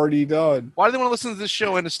we've already done? Why do they want to listen to this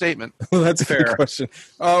show in a statement? Well, that's a fair question.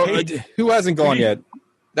 Who hasn't gone yet?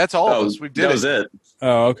 That's all of us. We did. That was it.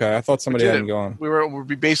 Oh, okay. I thought somebody hadn't gone. We're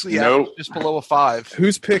basically just below a 5. Who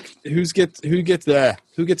gets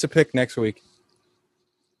a pick next week?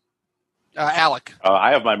 Alec.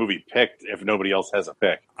 I have my movie picked. If nobody else has a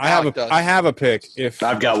pick, I have a pick. If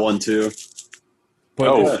I've got one too.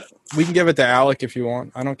 But we can give it to Alec if you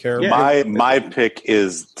want. I don't care. Yeah. My pick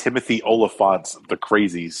is Timothy Oliphant's The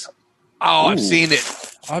Crazies. Oh, I've seen it.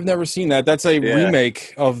 I've never seen that. That's a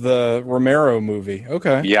remake of the Romero movie.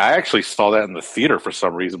 Okay. Yeah, I actually saw that in the theater for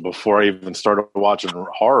some reason before I even started watching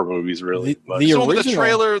horror movies. Really, the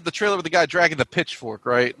trailer with the guy dragging the pitchfork,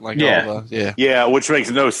 right? Like yeah, which makes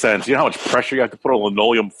no sense. You know how much pressure you have to put on a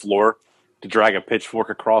linoleum floor to drag a pitchfork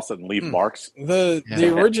across it and leave marks. The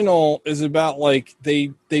original is about like they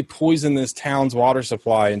poison this town's water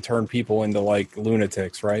supply and turn people into like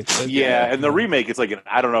lunatics, right? Yeah, and the remake it's like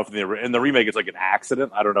I don't know if in the remake it's like an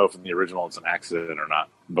accident. I don't know if in the original it's an accident or not,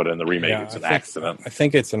 but in the remake it's an accident. I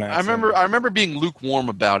think it's an accident. I remember being lukewarm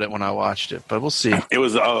about it when I watched it, but we'll see. It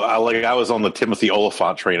was I was on the Timothy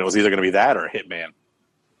Oliphant train. It was either going to be that or Hitman.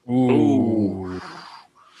 Ooh.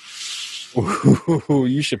 Ooh,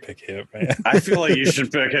 you should pick Hitman. I feel like you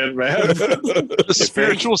should pick Hitman. The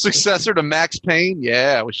spiritual successor to Max Payne.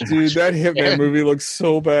 Yeah, dude, that Hitman movie looks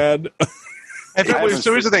so bad. So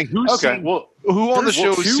here's the thing: who on the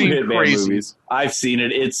show has seen Crazy? Movies. I've seen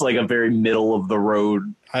it. It's like a very middle of the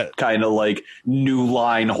road kind of like New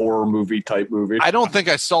Line horror movie type movie. I don't think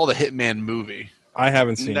I saw the Hitman movie. I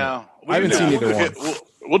haven't seen it. I haven't seen either one.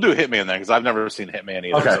 We'll do Hitman then because I've never seen Hitman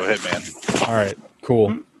either. Okay. So Hitman. All right,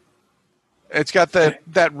 cool. It's got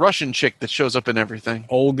that Russian chick that shows up in everything.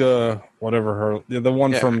 Olga, whatever the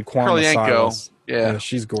one from Quantum of Solace. Yeah,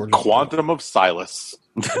 she's gorgeous. Quantum of Silas.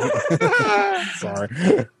 Sorry.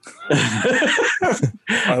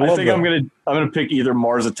 I think I'm gonna pick either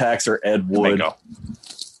Mars Attacks or Ed Wood. Bingo.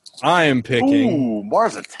 I am picking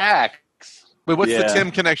Mars Attacks. Wait, what's the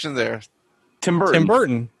Tim connection there? Tim Burton. Tim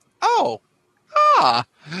Burton. Oh.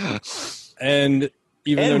 And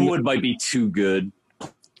even Ed Wood might be too good.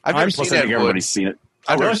 I've never seen Ed Wood. Everybody's seen it.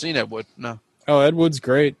 I've never seen Ed Wood. No. Oh, Ed Wood's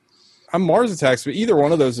great. I'm Mars Attacks, but either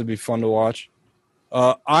one of those would be fun to watch.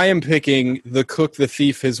 I am picking The Cook, the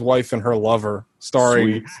Thief, His Wife, and Her Lover,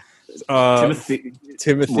 starring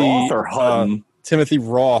Timothy Roth or Hutton? Timothy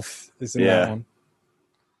Roth is in that one.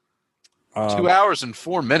 2 hours and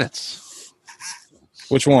 4 minutes.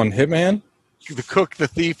 Which one? Hitman? The Cook, the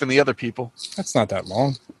Thief, and the other people. That's not that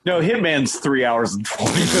long. No, Hitman's 3 hours and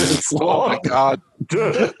 20 minutes long. Oh my god!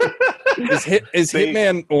 Is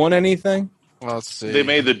Hitman on anything? Well, let's see. They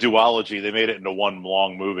made the duology. They made it into one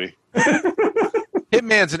long movie.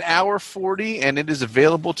 Hitman's an hour 40, and it is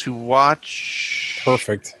available to watch.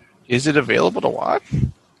 Perfect. Is it available to watch?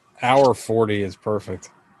 Hour 40 is perfect.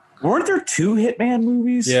 Weren't there 2 Hitman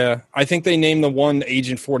movies? Yeah, I think they named the one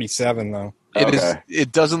Agent 47 though. It is.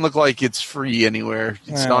 It doesn't look like it's free anywhere.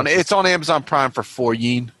 It's on Amazon Prime for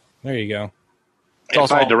 $4. There you go.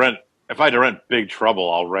 If I had to rent Big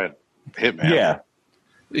Trouble, I'll rent Hitman. Yeah.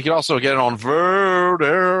 You can also get it on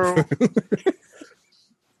Vudu.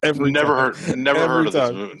 Never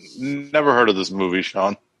heard of this movie,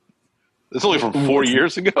 Sean. It's only from 4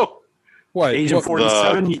 years ago. What? Agent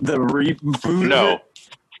 47? The reboot?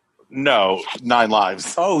 No, 9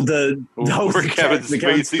 Lives. Oh, where Kevin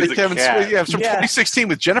Spacey's a cat. Yeah, it's from 2016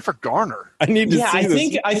 with Jennifer Garner. I need to see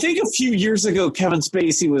this. I think a few years ago, Kevin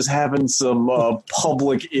Spacey was having some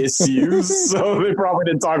public issues, so they probably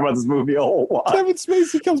didn't talk about this movie a whole lot. Kevin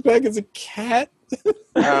Spacey comes back as a cat.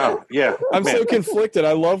 Oh, yeah. I'm so conflicted.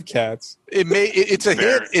 I love cats. It's a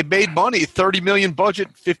hit. It made money. $30 million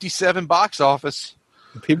budget, 57 box office.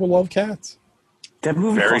 People love cats. That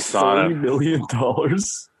movie cost $30 million.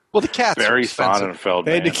 Well, the cats Barry are expensive. Sonnenfeld.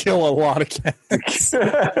 They had to kill a lot of cats.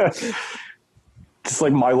 Just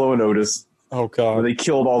like Milo and Otis. Oh God! Where they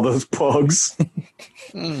killed all those pugs.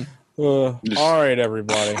 All right,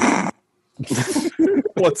 everybody.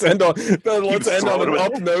 Let's end on an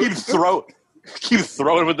up note. Keep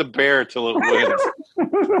throwing with the bear till it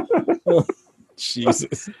wins.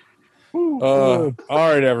 Jesus. All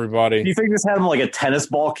right, everybody. Do you think this had like a tennis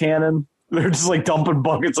ball cannon? They're just like dumping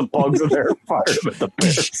buckets of pugs in there and firing them at the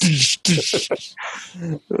bears.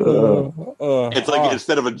 It's like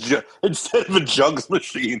instead of a jugs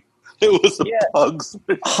machine, it was a pugs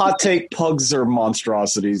machine. Hot take: pugs are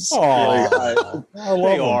monstrosities. I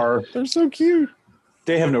love them. They're so cute.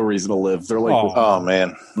 They have no reason to live. They're like, oh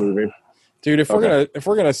man, movie. Dude, if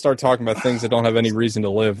we're gonna start talking about things that don't have any reason to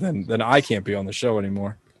live, then I can't be on the show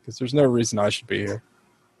anymore because there's no reason I should be here.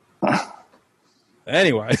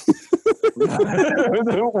 Anyway.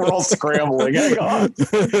 We're all scrambling. Hang on.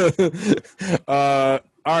 All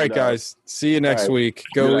right, guys. See you next week.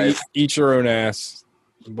 Go eat your own ass.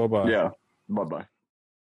 Bye-bye. Yeah. Bye-bye.